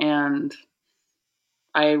island. And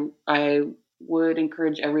I would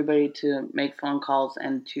encourage everybody to make phone calls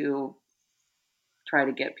and to try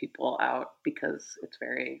to get people out because it's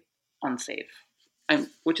very unsafe. I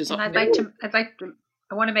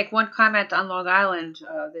want to make one comment on Long Island.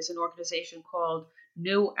 There's an organization called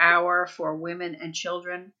New Hour for Women and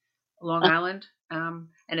Children, Long Island. And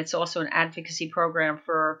it's also an advocacy program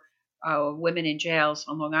for women in jails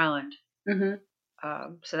on Long Island. Mm-hmm.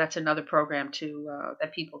 So that's another program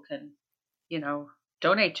that people can,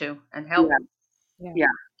 donate to and help. Yeah.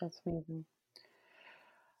 That's amazing.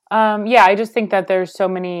 I just think that there's so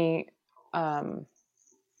many.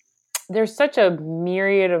 There's such a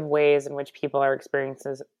myriad of ways in which people are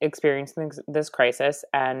experiencing this crisis,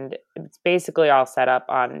 and it's basically all set up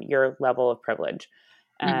on your level of privilege.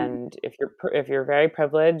 And if you're very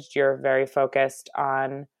privileged, you're very focused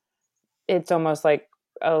on. It's almost like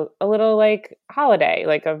a little like holiday,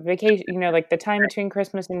 like a vacation, like the time between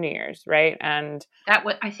Christmas and New Year's, right? And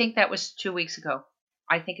I think that was 2 weeks ago.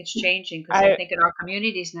 I think it's changing because I think in our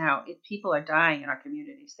communities now, people are dying in our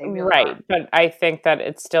communities. They really right. are. But I think that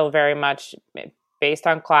it's still very much based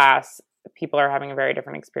on class. People are having a very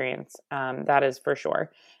different experience. That is for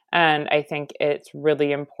sure. And I think it's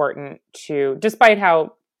really important to, despite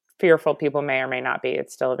how fearful people may or may not be,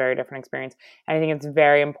 it's still a very different experience. And I think it's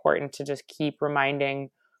very important to just keep reminding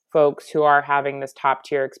folks who are having this top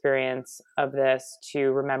tier experience of this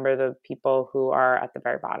to remember the people who are at the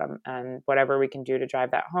very bottom, and whatever we can do to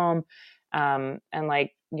drive that home. And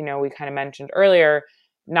like, you know, we kind of mentioned earlier,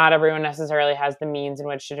 not everyone necessarily has the means in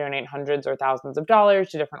which to donate hundreds or thousands of dollars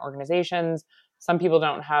to different organizations. Some people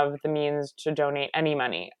don't have the means to donate any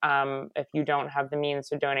money. If you don't have the means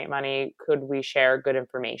to donate money, could we share good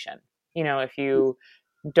information? You know, if you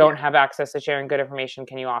don't have access to sharing good information,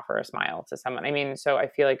 can you offer a smile to someone? I mean, so I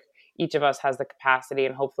feel like each of us has the capacity,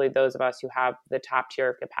 and hopefully those of us who have the top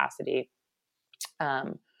tier of capacity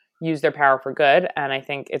use their power for good. And I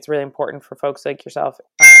think it's really important for folks like yourself,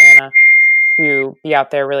 Anna, to be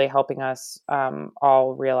out there really helping us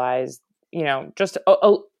all realize, you know, just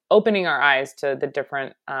opening our eyes to the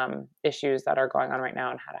different issues that are going on right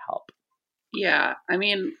now and how to help. Yeah. I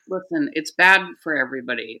mean, listen, it's bad for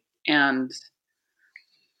everybody. And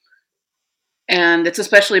it's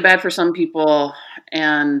especially bad for some people,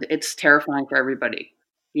 and it's terrifying for everybody.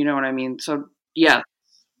 You know what I mean? So yeah,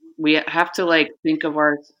 we have to like think of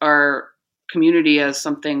our community as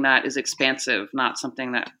something that is expansive, not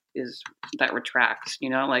something that retracts, you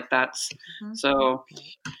know, like that's, so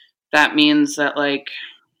that means that like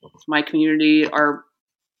my community are,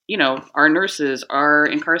 you know, our nurses, our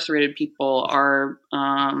incarcerated people, our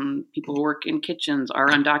people who work in kitchens, our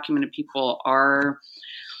undocumented people, our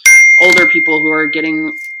older people who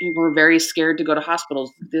are very scared to go to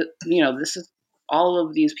hospitals. You know, this is, all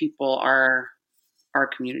of these people are our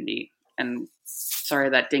community. And sorry,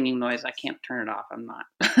 that dinging noise, I can't turn it off. I'm not.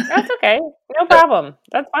 That's okay. No problem.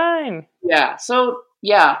 That's fine. Yeah. So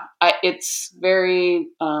yeah, it's very,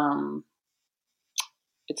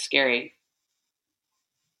 it's scary.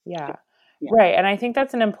 Yeah. Right. And I think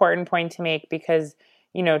that's an important point to make, because,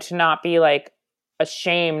 you know, to not be like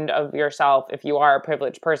ashamed of yourself if you are a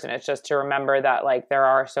privileged person. It's just to remember that like there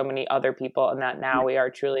are so many other people, and that now we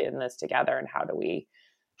are truly in this together. And how do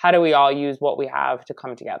we all use what we have to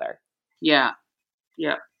come together? Yeah.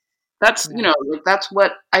 Yeah. That's, you know, that's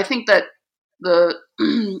what I think that the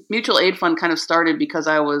mutual aid fund kind of started because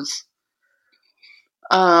I was,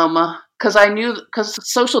 because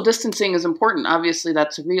social distancing is important. Obviously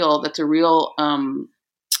that's a real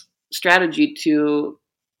strategy to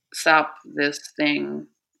stop this thing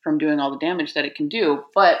from doing all the damage that it can do.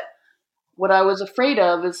 But what I was afraid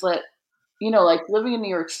of is that, you know, like living in New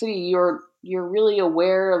York City, you're really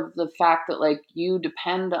aware of the fact that like you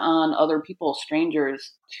depend on other people,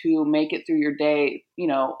 strangers, to make it through your day, you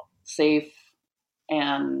know, safe,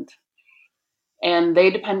 and they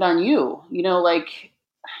depend on you, you know, like,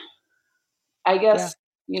 I guess,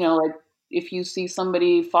 you know, like if you see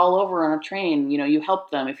somebody fall over on a train, you know, you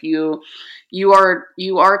help them. If you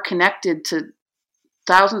are connected to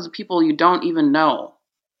thousands of people you don't even know.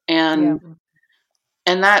 And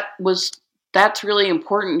that's really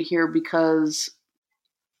important here because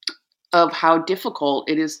of how difficult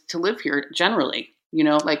it is to live here generally. You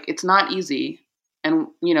know, like it's not easy. And,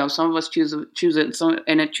 you know, some of us choose it,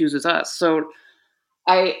 and it chooses us. So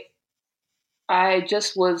I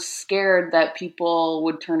just was scared that people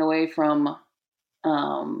would turn away from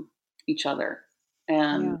each other.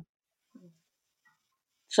 And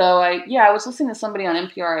so I was listening to somebody on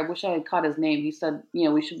NPR. I wish I had caught his name. He said, you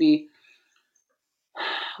know, we should be,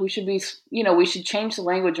 you know, we should change the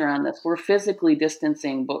language around this. We're physically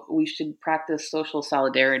distancing, but we should practice social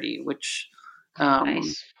solidarity, which,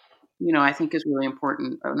 nice. You know, I think is really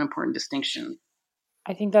important, an important distinction.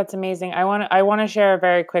 I think that's amazing. I want to share a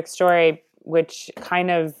very quick story, which kind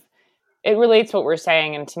of, it relates to what we're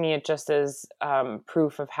saying. And to me, it just is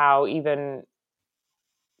proof of how even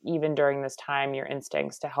during this time, your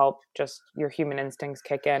instincts to help, just your human instincts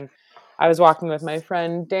kick in. I was walking with my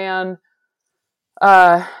friend Dan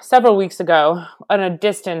several weeks ago on a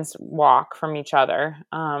distance walk from each other.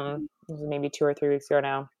 It was maybe 2 or 3 weeks ago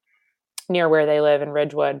now, near where they live in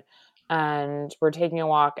Ridgewood. And we're taking a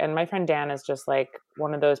walk. And my friend Dan is just like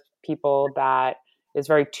one of those people that is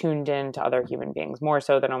very tuned in to other human beings, more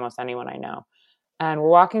so than almost anyone I know. And we're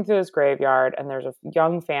walking through this graveyard, and there's a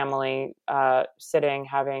young family sitting,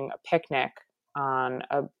 having a picnic on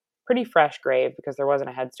a pretty fresh grave because there wasn't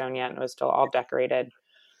a headstone yet and it was still all decorated.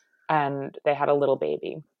 And they had a little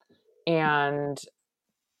baby. And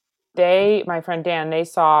my friend Dan, they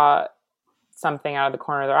saw something out of the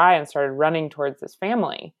corner of their eye and started running towards this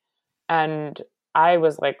family. And I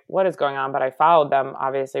was like, what is going on? But I followed them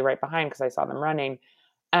obviously right behind because I saw them running.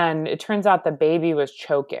 And it turns out the baby was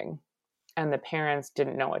choking and the parents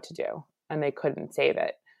didn't know what to do and they couldn't save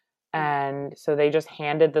it. And so they just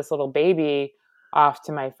handed this little baby off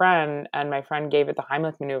to my friend, and my friend gave it the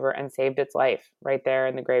Heimlich maneuver and saved its life right there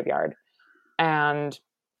in the graveyard. And,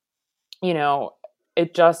 you know,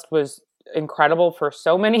 it just was incredible for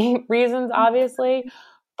so many reasons, obviously,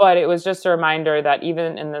 but it was just a reminder that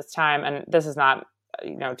even in this time, and this is not,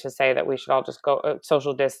 you know, to say that we should all just go,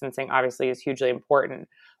 social distancing obviously is hugely important,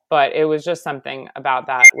 but it was just something about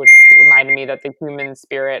that which reminded me that the human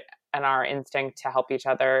spirit and our instinct to help each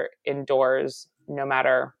other indoors, no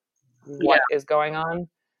matter what is going on.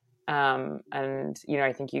 And, you know,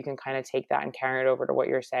 I think you can kind of take that and carry it over to what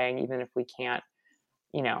you're saying, even if we can't,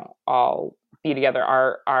 you know, all be together.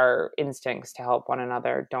 Our instincts to help one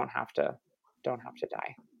another don't have to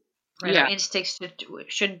die. Right. Our instincts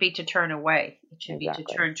shouldn't be to turn away. It should be to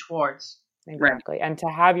turn towards. Exactly. Right. And to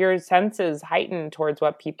have your senses heightened towards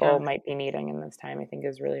what people might be needing in this time, I think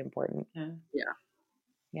is really important.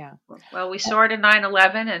 Yeah. Well, we saw it in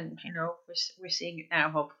 9/11 and, you know, we're seeing it now,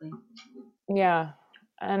 hopefully. Yeah.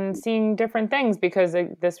 And seeing different things, because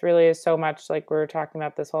this really is so much, like we were talking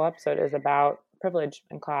about this whole episode, is about privilege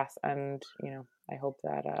and class. And, you know, I hope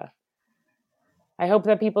that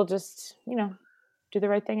people just, you know, do the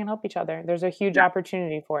right thing and help each other. There's a huge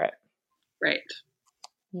opportunity for it. Right.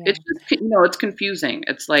 Yeah. It's just, you know, it's confusing.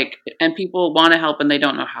 It's like, and people want to help and they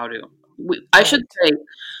don't know how to. I should say,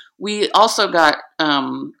 we also got,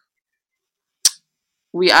 I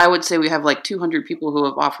would say we have like 200 people who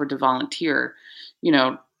have offered to volunteer, you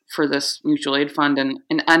know, for this mutual aid fund. And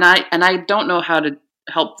I don't know how to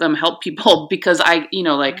help them help people, because we're,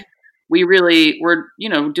 you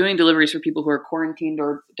know, doing deliveries for people who are quarantined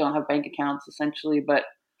or don't have bank accounts essentially. But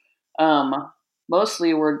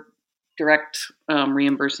mostly we're direct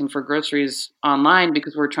reimbursing for groceries online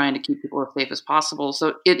because we're trying to keep people as safe as possible.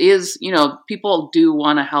 So it is, you know, people do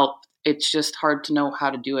want to help. It's just hard to know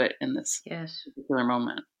how to do it in this particular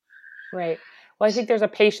moment. Right. Well, I think there's a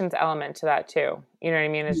patience element to that too. You know what I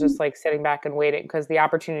mean? It's just like sitting back and waiting, because the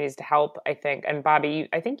opportunities to help, I think, and Bobby,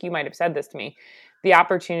 I think you might have said this to me, the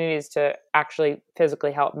opportunities to actually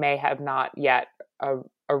physically help may have not yet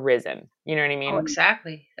arisen. You know what I mean? Oh,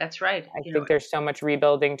 exactly. That's right. I think there's so much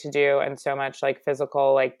rebuilding to do and so much like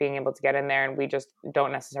physical, like being able to get in there, and we just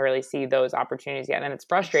don't necessarily see those opportunities yet. And it's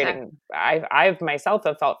frustrating. Exactly. I've myself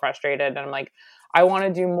have felt frustrated, and I'm like, I want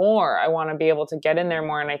to do more. I want to be able to get in there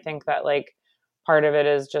more. And I think that like part of it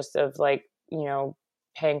is just of like, you know,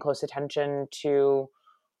 paying close attention to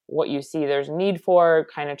what you see there's a need for,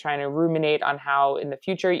 kind of trying to ruminate on how in the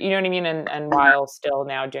future, you know what I mean? And while still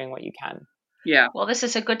now doing what you can. Yeah. Well, this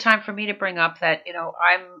is a good time for me to bring up that, you know,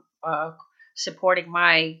 I'm supporting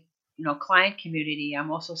my, you know, client community.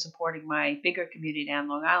 I'm also supporting my bigger community on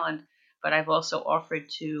Long Island, but I've also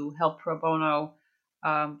offered to help pro bono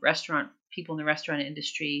people in the restaurant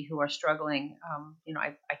industry who are struggling. You know,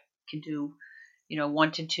 I can do, you know,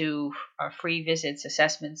 1 to 2 free visits,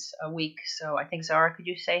 assessments a week. So I think, Zara, could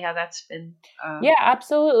you say how that's been? Yeah,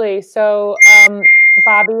 absolutely. So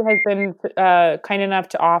Bobby has been kind enough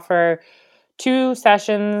to offer 2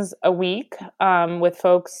 sessions a week with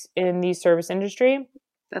folks in the service industry.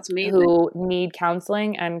 That's amazing. Who need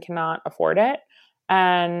counseling and cannot afford it.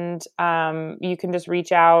 And you can just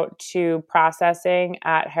reach out to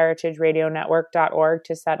processing@heritageradionetwork.org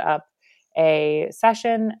to set up a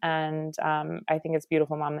session. And I think it's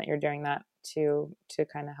beautiful, Mom, that you're doing that to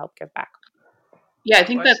kind of help give back. Yeah, I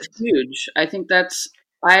think that's huge. I think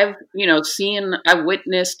I've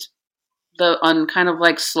witnessed the kind of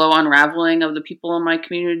like slow unraveling of the people in my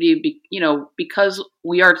community, you know, because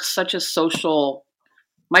we are such a social,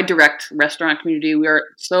 my direct restaurant community, our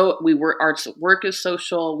work is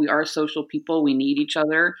social. We are social people. We need each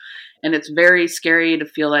other. And it's very scary to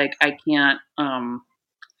feel like I can't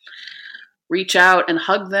reach out and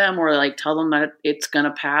hug them or like tell them that it's going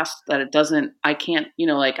to pass, that it doesn't, I can't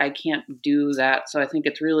do that. So I think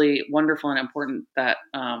it's really wonderful and important that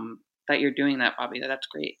you're doing that, Bobby. That's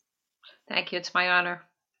great. Thank you. It's my honor.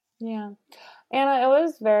 Yeah. Anna, it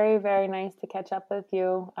was very, very nice to catch up with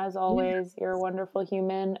you. As always, You're a wonderful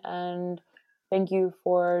human, and thank you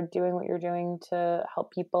for doing what you're doing to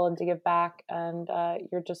help people and to give back. And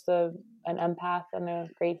you're just an empath and a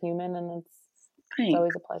great human, and it's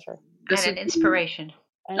always a pleasure. And an inspiration.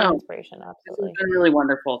 An inspiration, absolutely. It's been really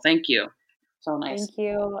wonderful. Thank you. So nice. Thank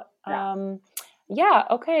you.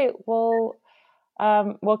 Okay. Well,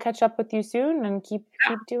 we'll catch up with you soon and keep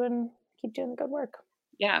doing the good work.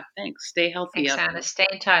 Yeah, thanks. Stay healthy. Thanks, Anna. Stay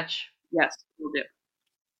in touch. Yes, we'll do.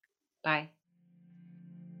 Bye.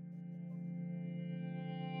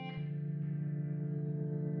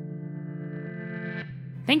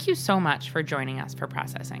 Thank you so much for joining us for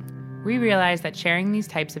Processing. We realize that sharing these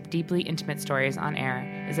types of deeply intimate stories on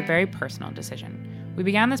air is a very personal decision. We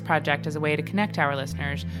began this project as a way to connect our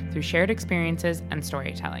listeners through shared experiences and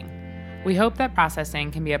storytelling. We hope that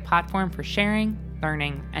Processing can be a platform for sharing,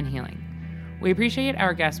 learning, and healing. We appreciate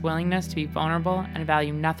our guests' willingness to be vulnerable and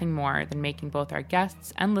value nothing more than making both our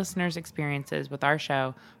guests' and listeners' experiences with our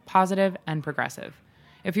show positive and progressive.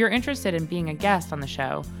 If you're interested in being a guest on the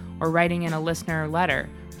show or writing in a listener letter,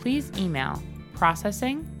 please email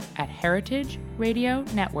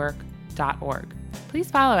processing@heritageradionetwork.org.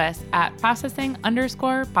 Please follow us at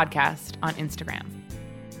processing_podcast on Instagram.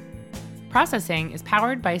 Processing is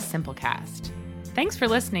powered by Simplecast. Thanks for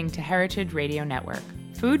listening to Heritage Radio Network,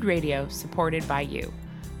 food radio supported by you.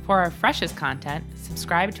 For our freshest content,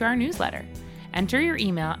 subscribe to our newsletter. Enter your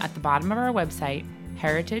email at the bottom of our website,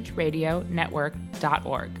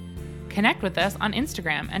 heritageradionetwork.org. Connect with us on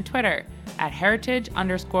Instagram and Twitter at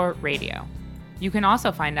heritage_radio. You can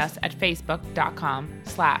also find us at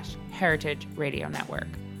facebook.com/Heritage Radio Network.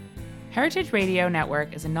 Heritage Radio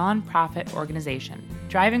Network is a nonprofit organization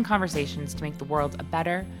driving conversations to make the world a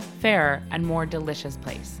better, fairer, and more delicious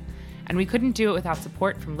place. And we couldn't do it without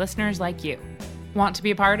support from listeners like you. Want to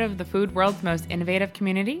be a part of the food world's most innovative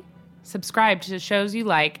community? Subscribe to shows you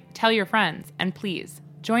like, tell your friends, and please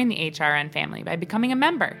join the HRN family by becoming a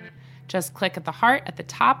member. Just click at the heart at the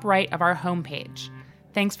top right of our homepage.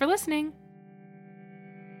 Thanks for listening.